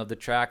the ending of the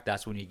track,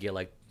 that's when you get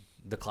like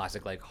the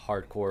classic like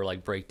hardcore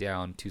like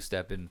breakdown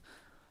 2-step in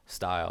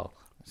style.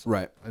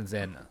 Right. And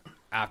then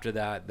after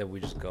that, then we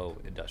just go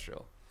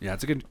industrial. Yeah,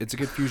 it's a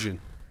good fusion.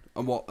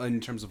 Well, in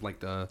terms of like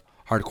the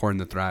hardcore and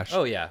the thrash.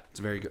 Oh yeah, it's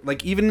very good.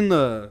 Like even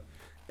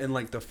in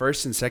like the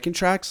first and second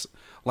tracks,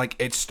 like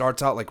it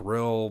starts out like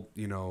real,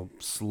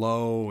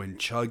 slow and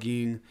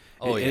chugging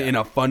in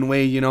a fun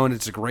way, and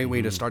it's a great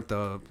way to start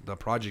the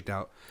project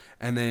out.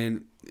 And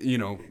then,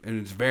 and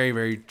it's very,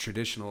 very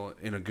traditional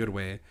in a good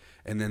way.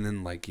 And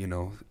then like,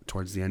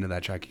 towards the end of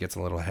that track, it gets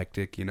a little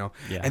hectic, Yeah.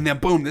 And then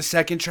boom, the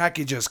second track,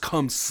 it just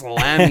comes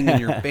slamming in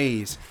your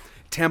face.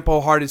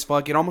 Tempo hard as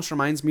fuck. It almost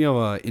reminds me of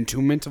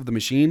Entombment of the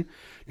Machine.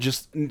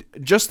 Just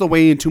the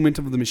way Entombment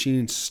of the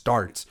Machine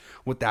starts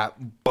with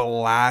that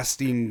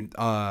blasting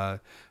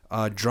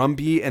drum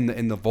beat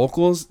and the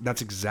vocals.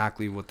 That's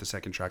exactly what the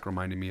second track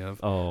reminded me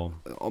of. Oh,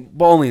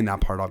 but only in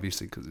that part,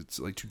 obviously, because it's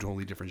like two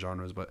totally different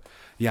genres. But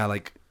yeah,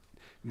 like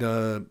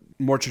the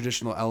more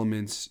traditional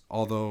elements,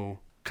 although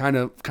kind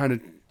of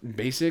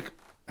basic.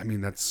 I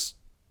mean, that's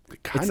they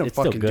kind of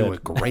fucking do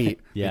it great.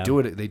 Yeah,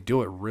 They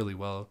do it really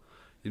well.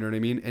 You know what I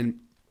mean? And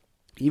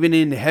even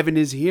in Heaven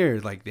Is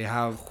Here, like they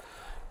have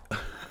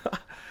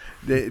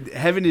the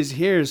Heaven Is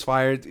Here is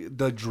fired.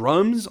 The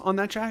drums on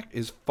that track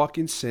is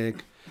fucking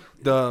sick.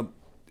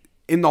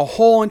 In the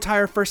whole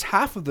entire first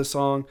half of the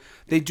song,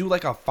 they do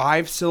like a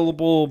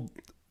 5-syllable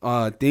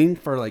thing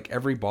for like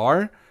every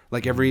bar,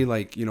 like every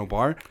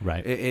bar.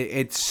 Right.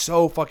 It's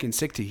so fucking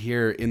sick to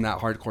hear in that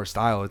hardcore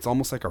style. It's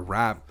almost like a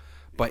rap,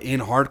 but in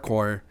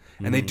hardcore.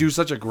 And they do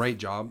such a great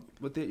job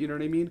with it, you know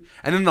what I mean?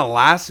 And then the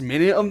last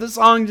minute of the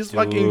song just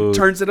fucking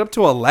turns it up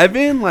to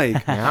 11.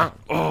 Like,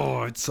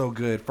 oh, it's so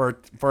good.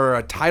 For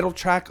a title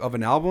track of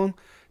an album,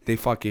 they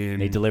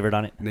delivered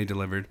on it. They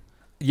delivered.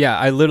 Yeah,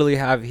 I literally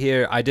have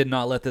here, I did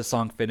not let this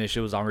song finish.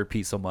 It was on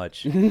repeat so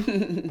much.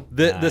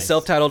 The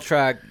self-titled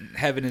track,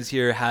 Heaven Is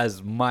Here,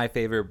 has my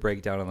favorite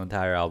breakdown on the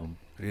entire album.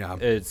 Yeah.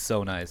 It's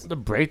so nice. The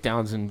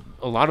breakdowns in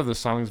a lot of the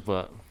songs,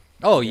 but...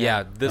 Oh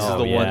yeah, this is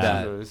the one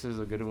that. This is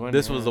a good one.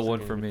 This was the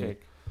one for me.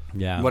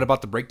 Yeah. What about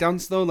the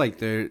breakdowns though? Like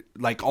they're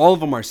like all of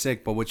them are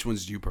sick, but which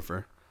ones do you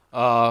prefer?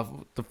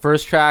 The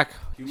first track,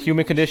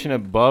 Human Condition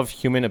Above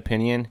Human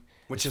Opinion,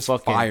 which is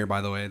fire,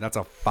 by the way. That's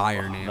a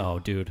fire name. Oh,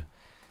 dude.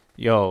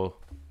 Yo,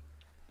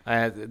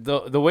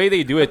 the way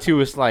they do it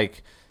too is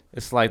like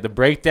it's like the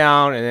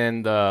breakdown and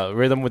then the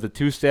rhythm with the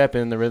 2-step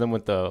and the rhythm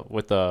with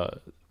the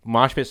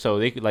mosh pit. So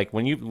they could like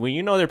when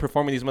you know they're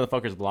performing these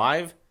motherfuckers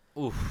live.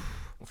 Oof.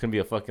 gonna be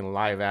a fucking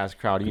live ass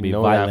crowd. You be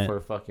know that violent. for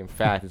a fucking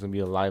fact. It's gonna be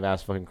a live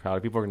ass fucking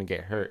crowd. People are gonna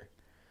get hurt.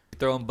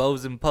 Throwing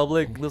bows in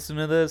public, listening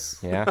to this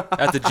Yeah,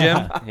 at the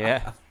gym.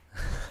 yeah.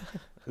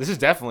 This is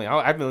definitely.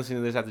 I've been listening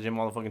to this at the gym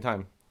all the fucking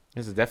time.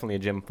 This is definitely a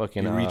gym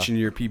fucking. You reaching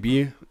your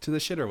PB to the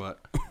shit or what?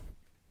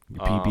 Your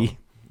PB.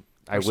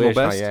 I personal wish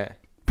not best? yet.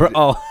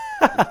 Oh,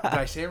 Did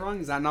I say it wrong?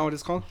 Is that not what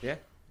it's called? Yeah.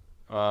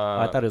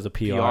 I thought it was a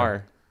PR. PR.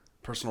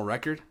 Personal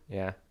record?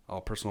 Yeah. Oh,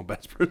 personal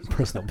best.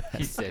 Personal He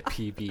best. said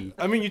PB.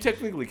 I mean, you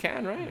technically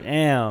can, right?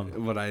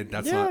 Damn. But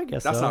that's Yeah, I not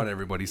guess that's so. not what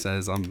everybody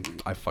says.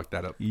 I fucked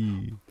that up.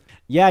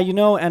 Yeah, you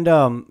know, and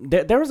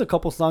there was a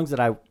couple songs that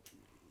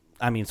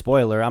I mean,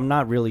 spoiler, I'm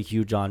not really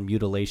huge on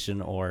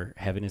Mutilation or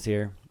Heaven Is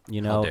Here.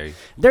 You know, dare you.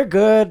 they're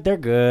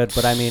good,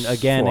 but I mean,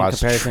 again, in Well, that's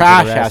comparison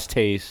trash to the ass rest,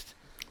 taste.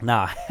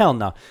 nah, hell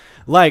no.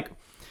 Like,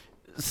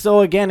 so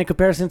again, in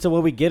comparison to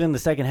what we get in the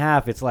second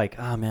half, it's like,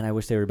 oh man, I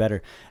wish they were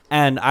better.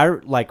 And I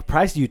like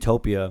Price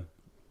Utopia.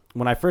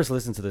 When I first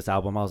listened to this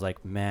album, I was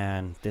like,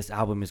 man, this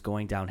album is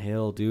going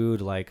downhill,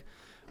 dude. Like,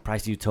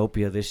 Price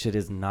Utopia, this shit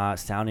is not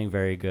sounding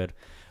very good.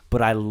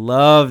 But I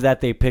love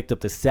that they picked up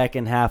the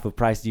second half of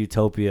Price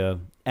Utopia,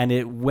 and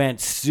it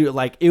went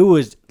like it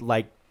was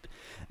like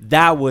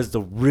that was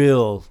the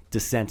real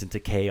descent into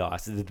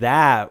chaos.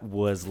 That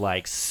was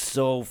like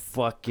so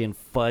fucking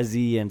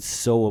fuzzy and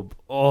so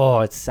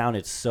it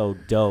sounded so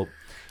dope.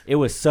 It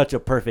was such a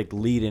perfect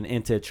lead-in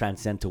into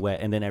Transcend to Wet,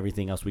 and then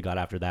everything else we got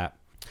after that.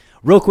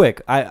 Real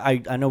quick,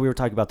 I know we were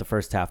talking about the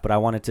first half, but I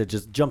wanted to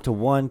just jump to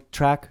one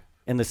track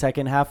in the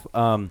second half.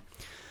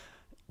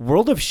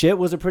 World of Shit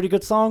was a pretty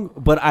good song,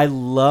 but I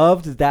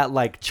loved that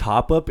like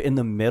chop up in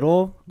the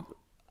middle,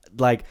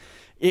 like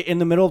in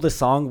the middle of the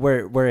song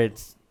where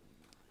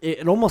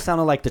it almost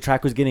sounded like the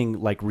track was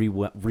getting like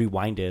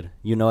rewinded.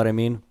 You know what I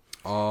mean?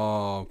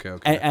 Oh, okay.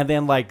 And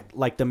then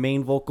like the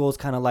main vocals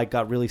kind of like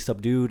got really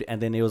subdued,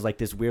 and then it was like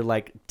this weird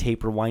like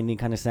tape rewinding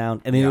kind of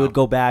sound, and then it would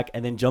go back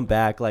and then jump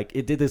back. Like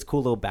it did this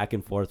cool little back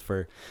and forth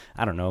for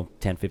I don't know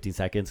 10-15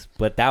 seconds,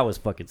 but that was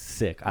fucking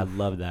sick. I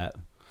love that.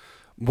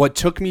 What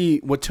took me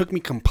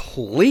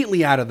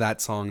completely out of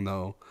that song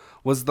though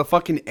was the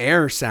fucking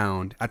air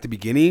sound at the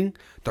beginning.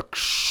 It took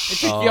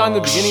you out in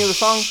the beginning of the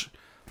song?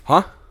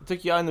 Huh? It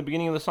took you out in the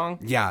beginning of the song?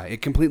 Yeah,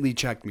 it completely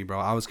checked me, bro.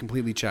 I was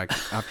completely checked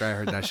after I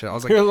heard that shit. I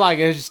was like, You're like,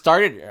 it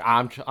started.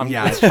 I'm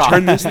yeah,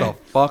 turn this the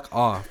fuck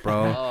off,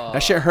 bro.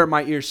 That shit hurt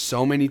my ears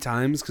so many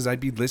times because I'd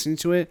be listening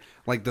to it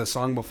like the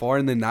song before,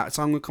 and then that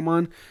song would come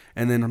on,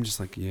 and then I'm just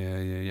like,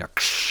 yeah.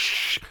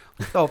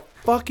 What the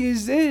fuck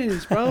is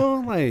this, bro?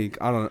 Like,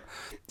 I don't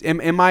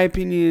know. In my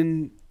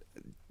opinion,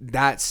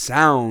 that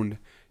sound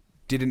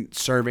didn't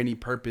serve any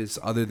purpose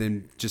other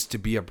than just to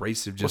be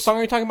abrasive. What Just song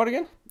are you talking about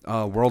again?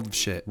 World of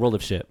Shit. World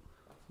of Shit.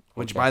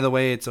 Which, by the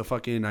way, it's a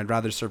fucking I'd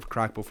rather serve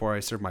crack before I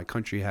serve my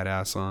country hat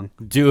ass song.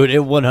 Dude, it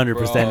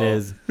 100%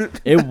 is.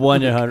 It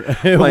 100.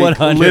 It Like,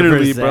 100%.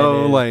 literally,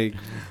 bro. is. Like,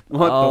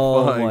 what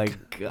oh the fuck? my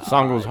god.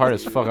 Song goes hard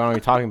as fuck. I don't know what you're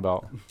talking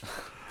about.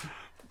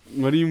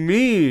 What do you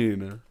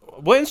mean?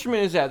 What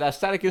instrument is that? That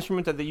static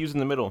instrument that they use in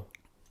the middle?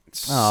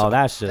 Oh,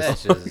 that's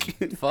just. That's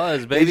just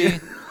fuzz, baby.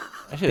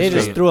 That shit They is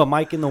just straight. threw a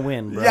mic in the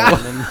wind, bro.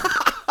 Yeah.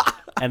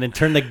 And then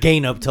turn the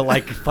gain up to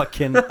like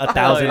fucking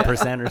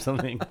 1,000% or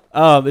something.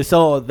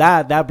 So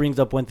that brings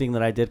up one thing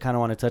that I did kind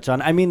of want to touch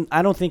on. I mean,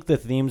 I don't think the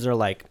themes are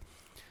like,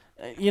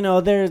 you know,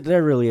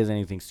 there really is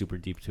anything super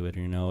deep to it.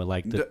 You know,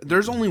 like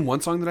There's only one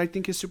song that I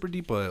think is super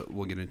deep, but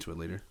we'll get into it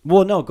later.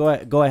 well, no, go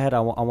ahead. I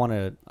want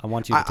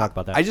you to talk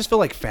about that. I just feel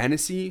like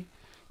Fantasy,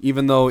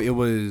 even though it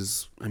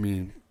was, I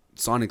mean,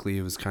 sonically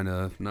it was kind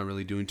of not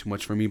really doing too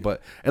much for me,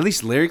 but at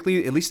least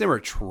lyrically, at least they were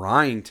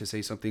trying to say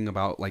something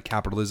about like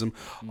capitalism.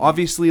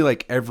 Obviously,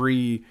 like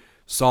every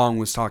song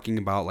was talking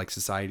about like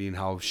society and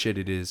how shit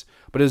it is,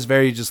 but it was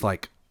very just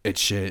like,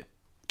 it's shit,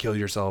 kill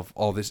yourself,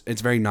 all this.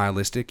 It's very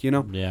nihilistic, you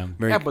know? Yeah.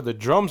 Very, Yeah, but the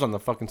drums on the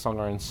fucking song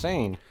are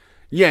insane.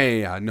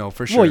 yeah, no,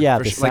 for sure. Well, yeah,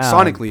 for the sure. Like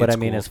sound, sonically, but it's I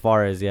mean, cool. as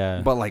far as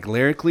But like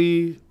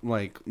lyrically,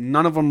 like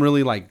none of them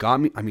really like got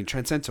me. I mean,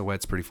 Transcend to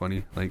Wet's pretty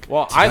funny. Like,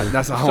 Well,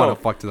 that's how I want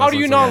to fuck to. How do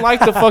you not like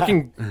the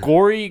fucking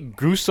gory,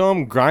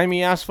 gruesome,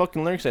 grimy ass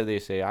fucking lyrics that they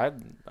say? I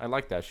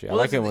like that shit. I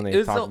like it when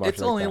they talk about It's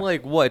shit only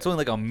like that. like what? It's only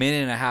like a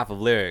minute and a half of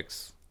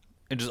lyrics,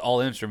 and just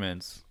all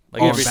instruments.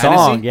 Like Oh, every Fantasy?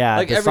 song, yeah,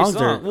 like the every songs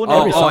are song. Well,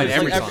 every no, song and is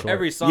every, super every, short.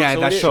 every song. Yeah, so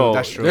that's it- true.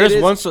 That's true. There's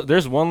It one. is-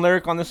 There's one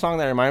lyric on this song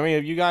that reminded me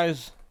of you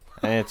guys,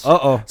 and it's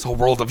It's a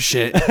world of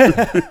shit.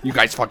 You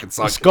guys fucking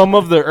suck. "Scum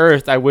of the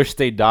earth, I wish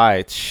they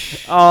died."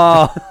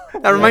 Oh,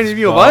 That reminded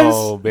me of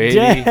Oh, us. baby.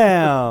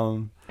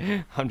 damn!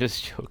 I'm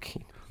just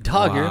joking.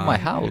 Dog, you're in Wow. my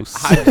house.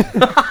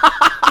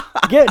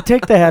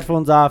 Take the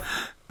headphones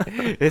off.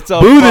 It's a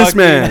Boo this fucking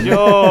man.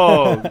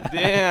 joke.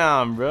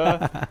 Damn,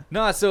 bro.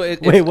 No, so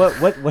Wait, what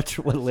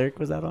lyric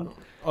was that on?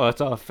 Oh,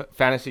 it's a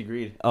fantasy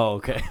greed. Oh,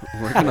 okay.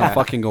 We're gonna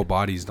fucking go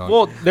bodies, dog.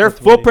 Well, their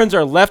footprints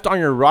are left on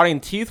your rotting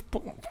teeth.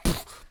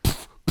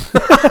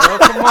 Oh,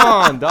 come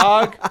on,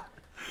 dog.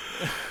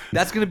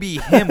 that's gonna be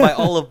him by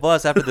all of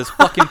us after this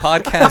fucking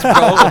podcast,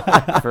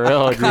 bro. For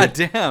real, dude. God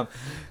damn.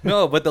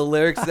 No, but the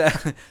lyrics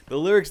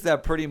that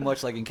pretty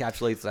much like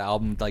encapsulates the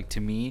album, like to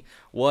me,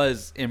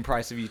 was in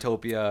Price of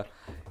Utopia.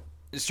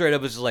 Straight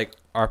up, it's just like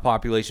our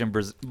population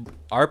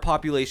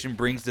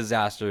brings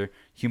disaster.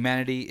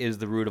 Humanity is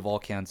the root of all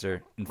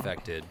cancer.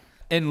 Infected,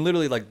 and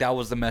literally like that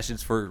was the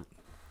message for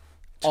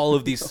all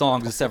of these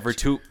songs except for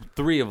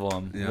three of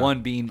them. Yeah.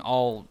 One being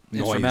all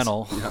Noise.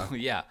 instrumental. Yeah.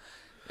 Yeah.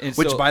 And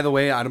Which, so- by the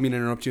way, I don't mean to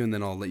interrupt you, and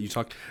then I'll let you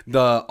talk.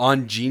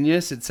 On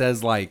Genius, it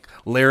says like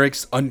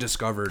lyrics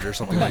undiscovered or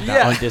something like that.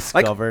 Yeah. Like,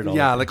 Undiscovered.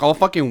 yeah, like all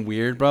fucking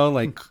weird, bro.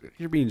 Like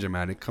you're being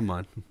dramatic. Come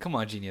on. Come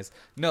on, genius.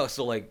 No,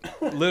 so like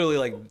literally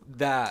like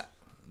that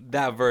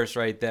verse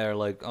right there,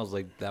 like I was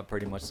like that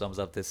pretty much sums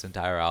up this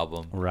entire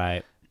album.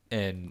 Right.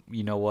 And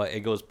you know what?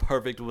 It goes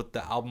perfect with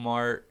the album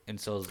art, and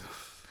so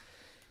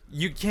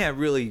you can't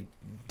really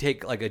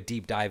take like a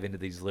deep dive into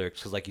these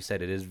lyrics because, like you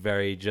said, it is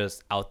very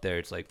just out there.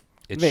 It's like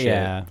it's shit.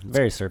 Yeah,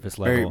 very surface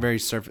level. Very, very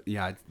surface.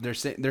 Yeah, they're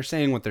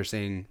saying what they're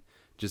saying,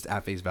 just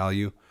at face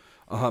value.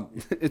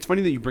 It's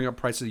funny that you bring up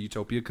Price of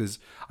Utopia because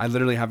I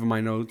literally have in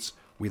my notes,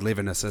 "We live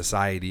in a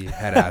society."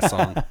 Head ass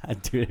song.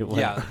 Dude,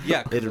 Yeah,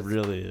 yeah. 'cause It it's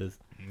really is.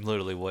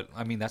 literally what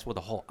I mean. That's what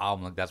the whole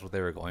album, like that's what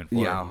they were going for.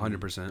 Yeah,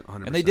 100%.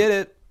 And they did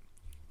it.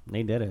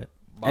 They did it.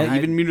 And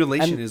even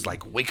mutilation and- is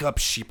like, "Wake up,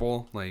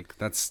 sheeple." Like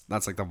that's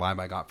like the vibe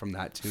I got from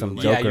that too. Some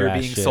Like, Yeah, Joker you're ass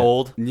being shit.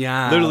 sold.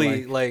 Yeah,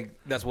 Literally, like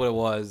that's what it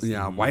was.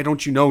 yeah. Why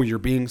don't you know you're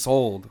being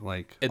sold?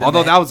 Like, And then although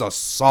the- that was a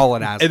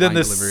solid ass And then line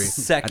the delivery at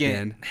the second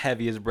end.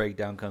 heaviest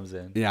breakdown comes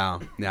in. Yeah,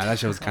 that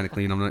shit was kind of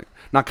clean. I'm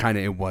not kind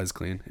of. It was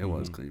clean. It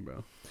was clean,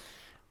 bro.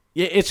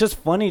 Yeah, it's just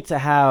funny to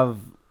have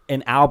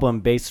an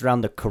album based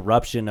around the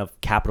corruption of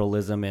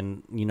capitalism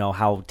and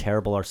how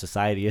terrible our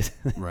society is.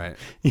 Right.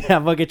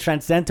 Yeah, fucking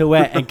Transcendent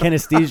and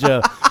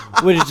Kinesthesia,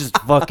 which is just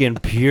fucking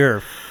pure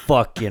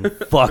fucking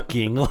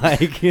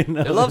like They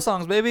love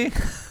songs, baby.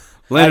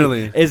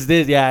 Literally. Like, is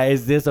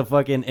this a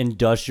fucking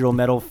industrial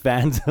metal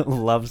fan's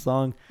love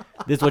song?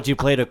 This what you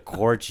play to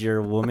court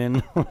your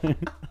woman?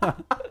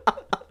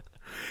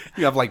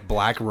 You have like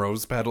black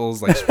rose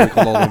petals like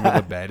sprinkled all over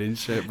the bed and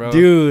shit, bro.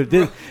 Dude,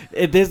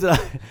 this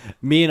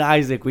me and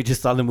Isaac, we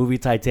just saw the movie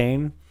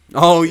Titan.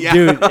 Oh yeah.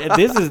 Dude,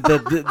 this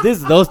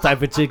is those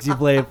type of chicks you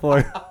play it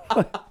for.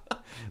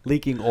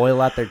 Leaking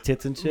oil out their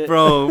tits and shit.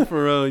 Bro,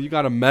 for real, you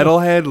got a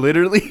metalhead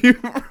literally,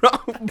 bro,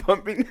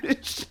 bumping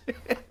this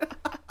shit.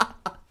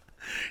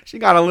 She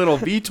got a little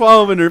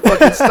V12 in her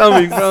fucking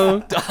stomach,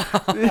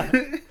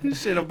 bro.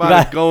 Shit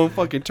about to go in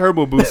fucking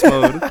turbo boost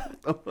mode.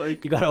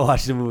 Like, You gotta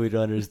watch the movie to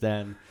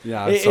understand.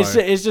 yeah,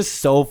 It's just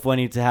so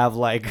funny to have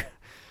like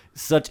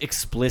such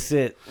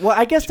explicit. Well,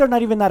 I guess they're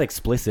not even that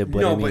explicit,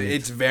 but no, I mean, but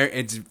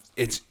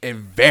it's a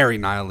very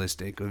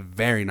nihilistic,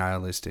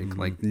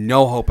 Like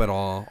no hope at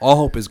all. All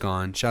hope is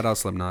gone. Shout out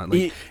Slipknot.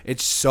 Like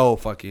it's so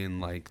fucking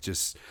like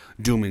just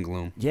doom and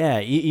gloom. yeah.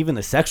 Even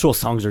the sexual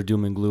songs are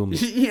doom and gloom.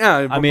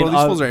 Yeah, I mean, bro,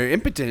 these fools are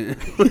impotent.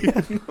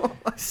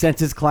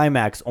 Senses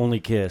climax, only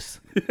kiss.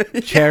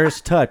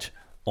 Cherished touch,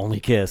 only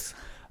kiss.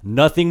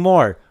 Nothing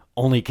more,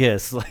 only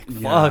kiss. Like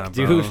Yeah, fuck,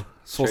 bro. dude.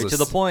 Straight to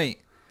the point.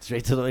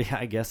 Straight to the.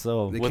 I guess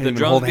so. They With can't the even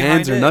drums hold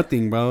hands behind or it.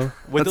 nothing, bro.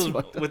 With That's those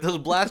fucked up. with those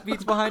blast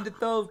beats behind it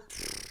though.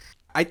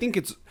 I think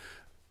it's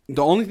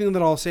the only thing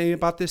that I'll say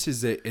about this is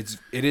that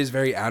it is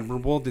very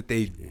admirable that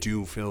they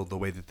do feel the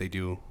way that they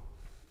do.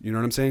 You know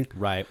what I'm saying?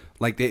 Right.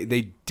 Like they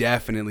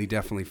definitely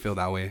feel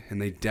that way,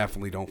 and they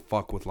definitely don't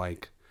fuck with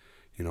like,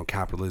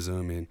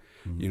 capitalism and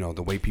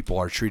the way people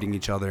are treating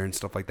each other and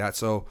stuff like that.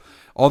 So,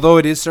 although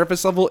it is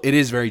surface level, it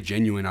is very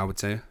genuine, I would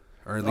say,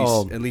 or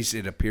at least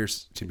it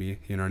appears to be.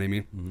 You know what I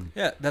mean?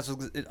 Yeah, that's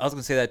what I was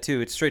gonna say that too.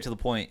 It's straight to the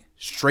point.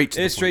 Straight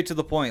to It's the straight to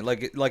the point.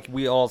 Like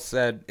we all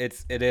said,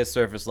 it is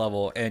surface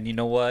level, and you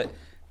know what?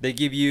 They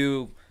give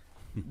you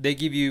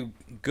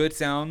good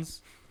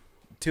sounds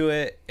to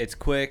it. It's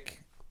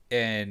quick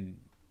and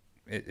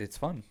it's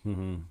fun.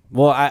 Mm-hmm.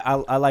 Well,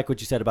 I like what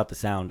you said about the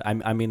sound.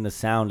 I mean, the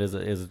sound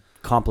is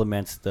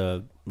complements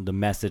the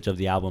message of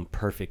the album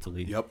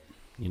perfectly. Yep.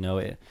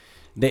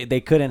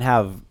 They couldn't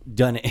have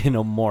done it in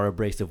a more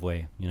abrasive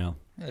way. Yeah,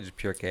 just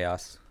pure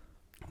chaos.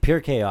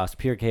 Pure chaos,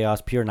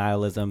 pure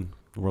nihilism.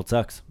 The world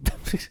sucks.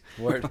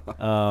 Word.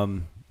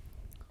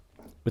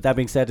 With that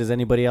being said, does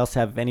anybody else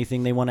have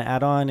anything they want to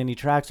add on? Any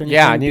tracks or anything?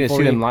 Yeah, I need to before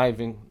see we- them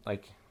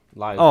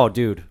live. Oh,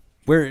 dude,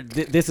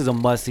 this is a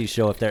must-see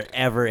show if they're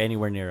ever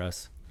anywhere near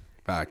us.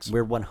 Facts.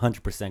 We're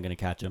 100% gonna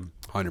catch them.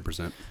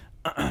 100%.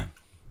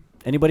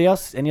 Anybody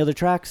else? Any other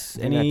tracks?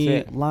 I think Any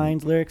that's it.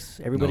 lines, lyrics?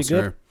 Everybody No,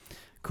 good? sir.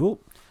 Cool.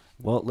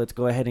 Well, let's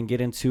go ahead and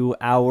get into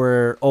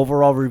our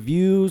overall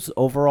reviews,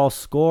 overall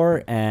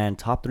score, and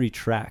top 3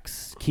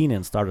 tracks.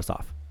 Keenan, start us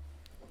off.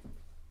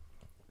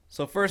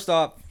 So first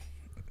off,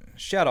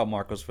 shout out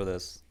Marcos for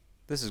this.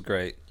 This is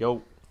great.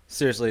 Yo.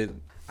 Seriously,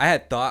 I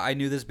had thought I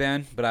knew this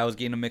band, but I was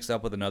getting them mixed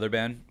up with another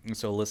band. And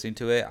so listening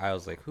to it, I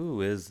was like,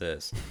 who is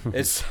this?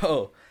 It's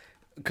so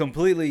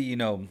completely,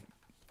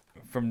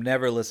 from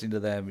never listening to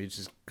them, it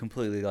just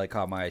completely like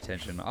caught my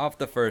attention. Off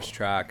the first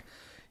track,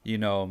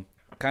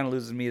 kind of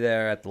loses me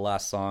there at the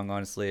last song,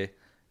 honestly.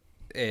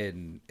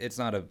 And it's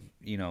not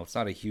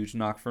a huge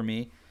knock for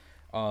me.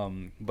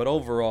 But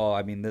overall,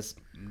 I mean, this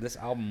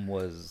album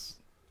was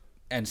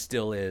and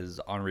still is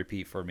on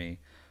repeat for me.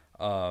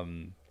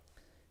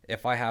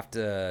 If I have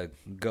to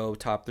go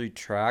top 3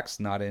 tracks,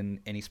 not in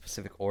any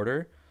specific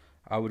order,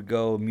 I would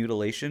go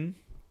Mutilation,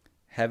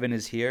 Heaven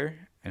is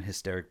Here, and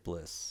Hysteric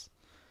Bliss.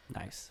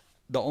 Nice.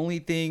 The only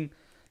thing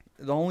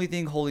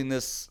holding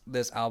this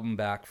album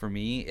back for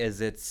me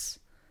is it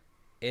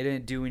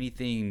didn't do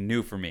anything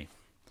new for me.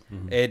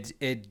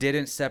 It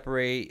didn't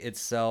separate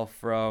itself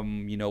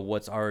from, you know,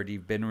 what's already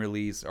been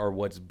released or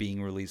what's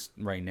being released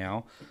right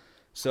now.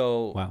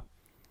 So Wow.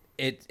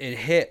 it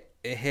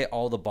hit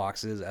all the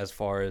boxes as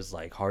far as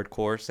like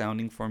hardcore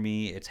sounding for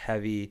me. It's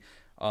heavy,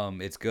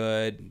 it's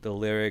good. The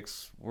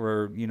lyrics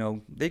were, you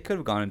know, they could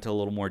have gone into a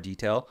little more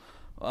detail,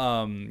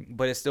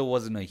 but it still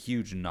wasn't a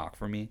huge knock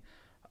for me.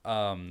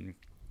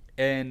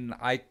 And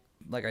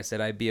like I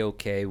said, I'd be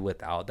okay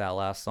without that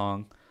last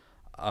song,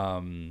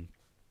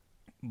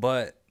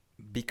 but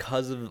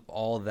because of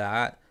all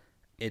that,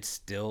 it's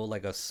still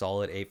like a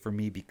solid 8 for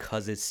me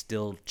because it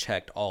still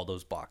checked all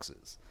those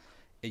boxes.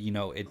 You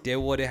know, it did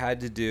what it had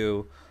to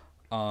do,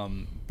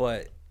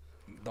 but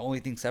the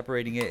only thing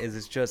separating it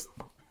is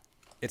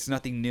it's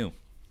nothing new.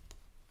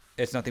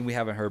 It's nothing we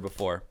haven't heard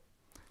before,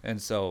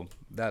 and so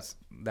that's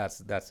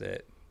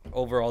it.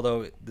 Overall,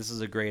 though, this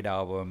is a great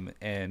album,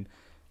 and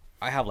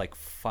I have like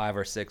 5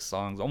 or 6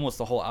 songs. Almost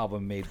the whole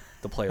album made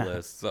the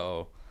playlist.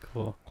 So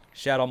Cool.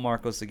 shout out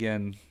Marcos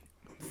again,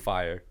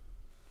 fire.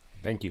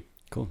 Thank you.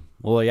 Cool.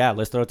 Well, yeah,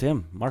 let's throw it to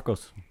him.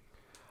 Marcos.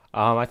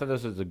 I thought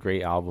this was a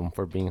great album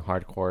for being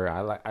hardcore.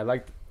 I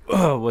liked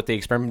what they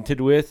experimented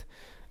with.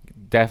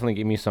 Definitely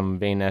gave me some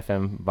Vane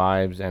FM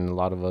vibes and a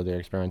lot of other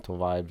experimental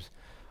vibes.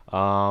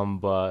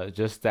 But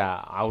just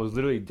that I was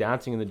literally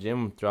dancing in the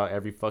gym throughout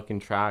every fucking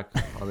track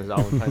on this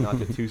album, trying not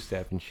to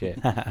 2-step and shit.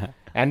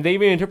 And they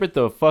even interpret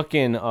the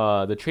fucking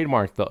the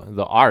trademark,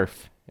 the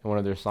ARF in one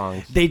of their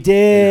songs. They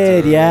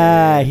did.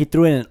 Yeah. He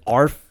threw in an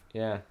ARF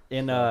Yeah.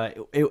 in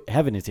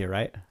Heaven is Here,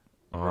 right?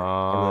 I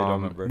really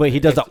don't remember. But he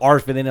does the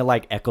ARF and then it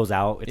like echoes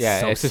out. It's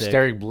Yeah, so it's sick.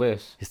 Hysteric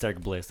Bliss. Hysteric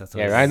Bliss. That's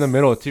what Yeah, it right in the is.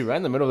 middle too. Right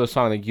in the middle of the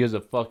song, they gives a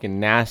fucking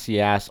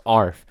nasty ass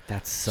ARF.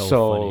 That's so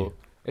funny.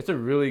 It's a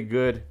really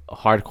good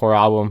hardcore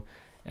album,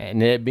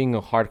 and it being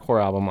a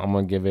hardcore album, I'm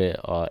gonna give it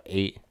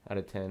 8 out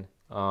of 10.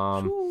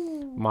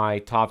 My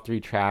top 3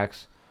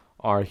 tracks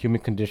are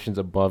Human Conditions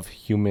Above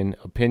Human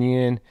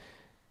Opinion,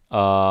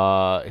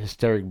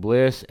 Hysteric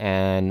Bliss,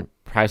 and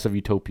Price of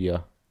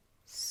Utopia.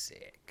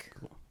 Sick.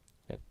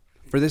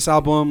 For this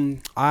album,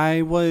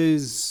 I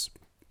was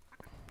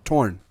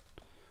torn.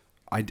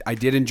 I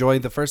did enjoy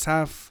the first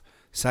half.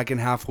 Second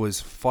half was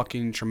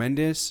fucking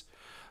tremendous.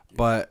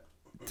 But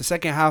the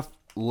second half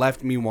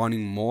left me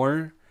wanting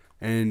more.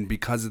 And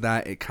because of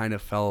that, it kind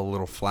of fell a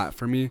little flat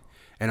for me.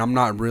 And I'm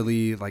not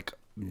really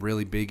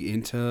big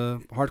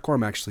into hardcore.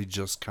 I'm actually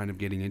just kind of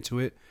getting into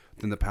it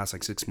within the past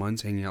 6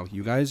 months, hanging out with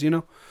you guys, you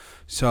know.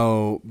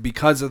 So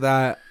because of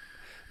that,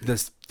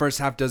 this first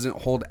half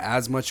doesn't hold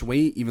as much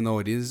weight, even though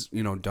it is,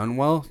 you know, done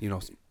well, you know,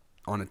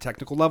 on a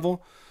technical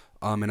level.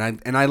 And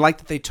I like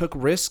that they took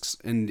risks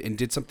and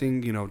did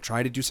something, you know,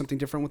 try to do something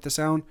different with the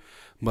sound.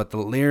 But the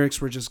lyrics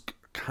were just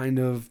kind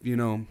of, you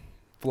know,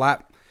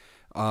 flat.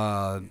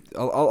 A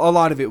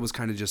lot of it was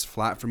kind of just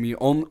flat for me,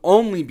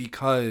 only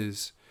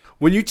because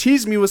when you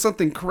tease me with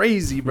something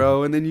crazy,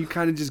 bro, and then you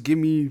kind of just give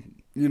me,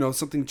 you know,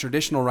 something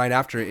traditional right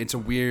after it, it's a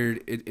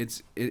weird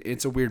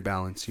it's a weird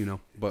balance, you know.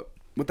 But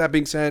with that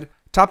being said,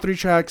 top 3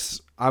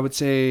 tracks, I would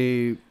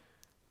say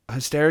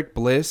Hysteric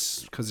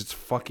Bliss, because it's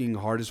fucking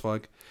hard as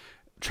fuck.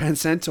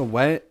 Transcend to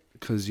Wet,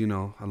 because, you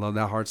know, I love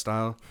that hard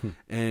style.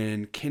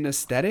 And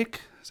Kinesthetic,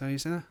 is that how you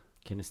say that?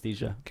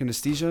 Kinesthesia.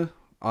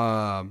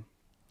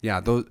 Yeah,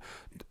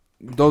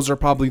 those are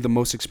probably the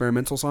most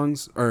experimental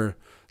songs, or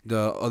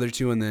the other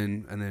two, and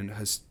then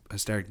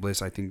Hysteric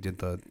Bliss, I think, did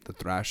the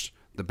thrash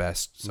the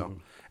best. So,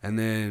 and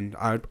then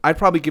I'd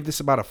probably give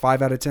this about a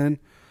 5 out of 10.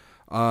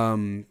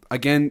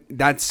 Again,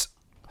 that's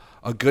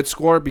a good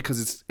score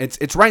because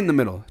it's right in the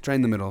middle. It's right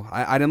in the middle.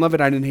 I didn't love it.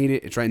 I didn't hate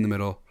it. It's right in the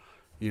middle.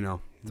 You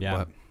know. Yeah.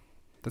 But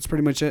that's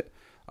pretty much it.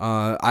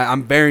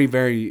 I'm very,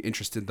 very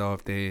interested though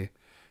if they,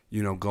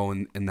 you know, go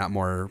in that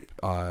more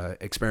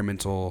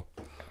experimental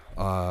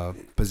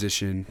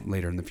position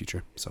later in the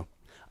future. So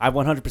I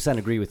 100%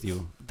 agree with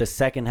you. The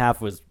second half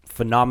was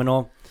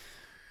phenomenal.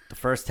 The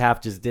first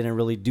half just didn't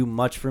really do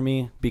much for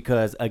me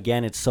because,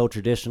 again, it's so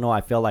traditional.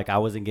 I felt like I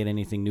wasn't getting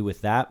anything new with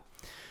that.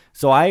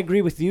 So I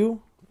agree with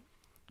you,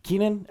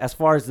 Keenan, as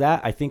far as that.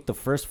 I think the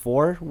first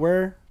 4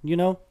 were, you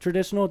know,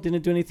 traditional,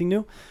 didn't do anything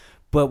new.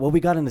 But what we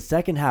got in the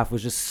second half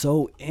was just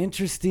so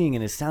interesting,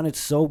 and it sounded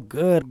so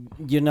good.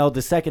 You know,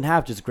 the second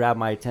half just grabbed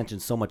my attention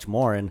so much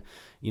more. And,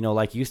 you know,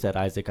 like you said,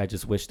 Isaac, I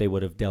just wish they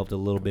would have delved a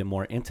little bit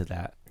more into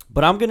that.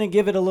 But I'm going to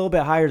give it a little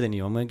bit higher than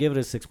you. I'm going to give it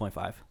a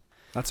 6.5.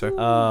 that's fair.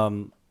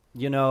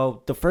 You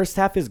know, the first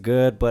half is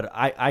good, but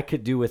I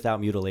could do without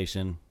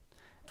Mutilation.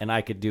 And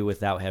I could do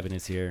without Heaven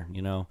is Here,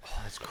 you know. Oh,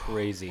 that's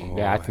crazy.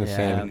 Yeah, I think the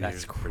Yeah, same.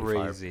 That's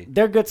crazy.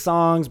 They're good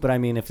songs, but I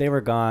mean, if they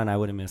were gone, I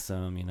wouldn't miss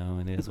them. You know,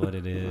 it is what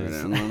it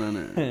is. You know what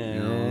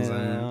I'm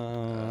saying?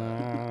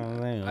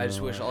 I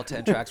just wish all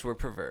 10 tracks were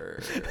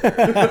pervert.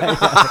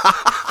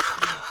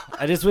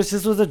 I just wish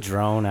this was a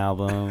drone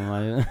album.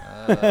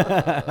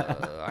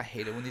 I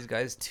hate it when these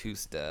guys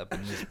two-step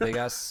in this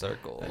big-ass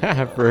circle.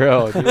 For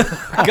real, dude.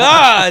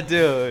 God,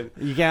 dude.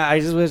 You can't. I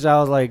just wish I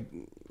was like.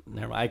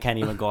 Never mind, I can't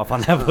even go off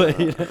on that. But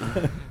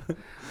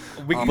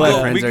We can, my go,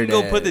 friends we are can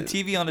go put the dead.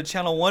 TV on the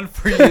channel 1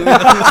 for you in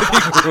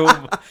the living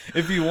room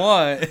if you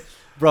want.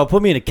 bro,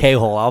 put me in a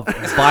K-hole. I'll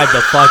vibe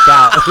the fuck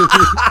out.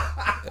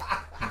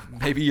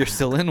 Maybe you're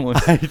still in one.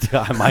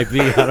 I might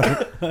be.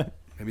 I don't.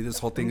 Maybe this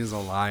whole thing is a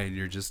lie and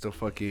you're just a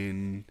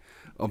fucking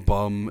a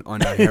bum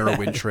on a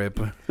heroin trip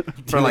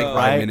for like 5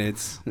 Right.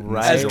 minutes.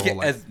 Right. That's As, your whole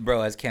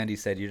life. as Candy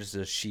said, you're just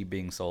a sheep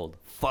being sold.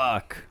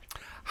 Fuck.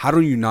 How do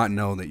you not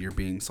know that you're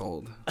being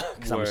sold?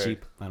 Because I'm a Word.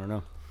 sheep. I don't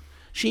know.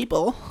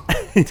 Sheeple.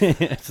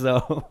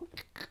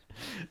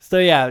 so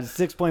yeah,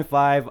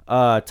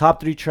 6.5.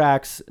 Top 3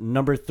 tracks.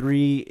 Number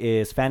 3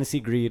 is Fantasy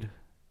Greed.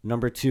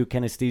 Number 2,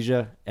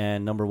 Kinesthesia,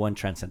 and number 1,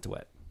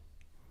 Transcendent.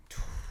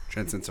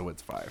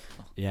 Transcendent's 5.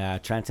 Yeah,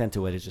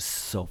 Transcendent is just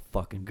so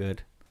fucking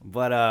good.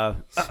 But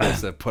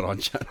Supposed to put on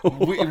channel.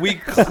 We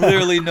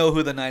clearly know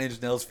who the 9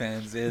 Inch Nails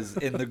fans is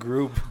in the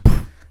group.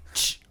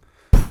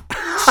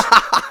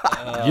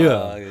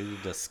 Yeah. You're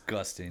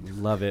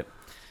disgusting. love it.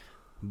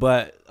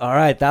 But all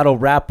right, that'll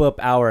wrap up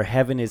our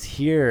Heaven is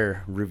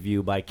Here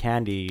review by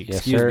Candy. Yes,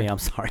 Excuse sir. me, I'm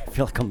sorry. I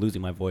feel like I'm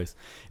losing my voice.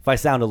 If I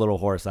sound a little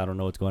hoarse, I don't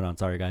know what's going on.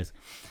 Sorry, guys.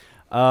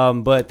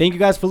 But thank you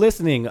guys for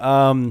listening.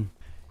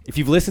 If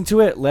you've listened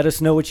to it, let us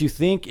know what you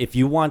think. If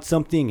you want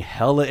something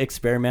hella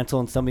experimental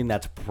and something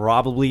that's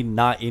probably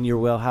not in your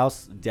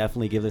wheelhouse,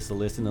 definitely give us a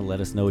listen and let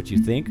us know what you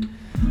think.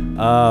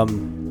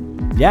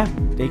 Yeah,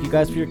 thank you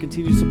guys for your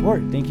continued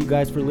support. Thank you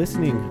guys for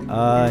listening.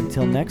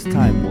 Until next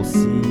time, we'll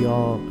see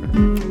y'all.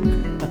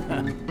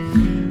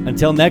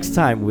 Until next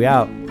time, we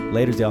out.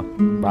 Laters, y'all.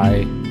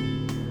 Bye.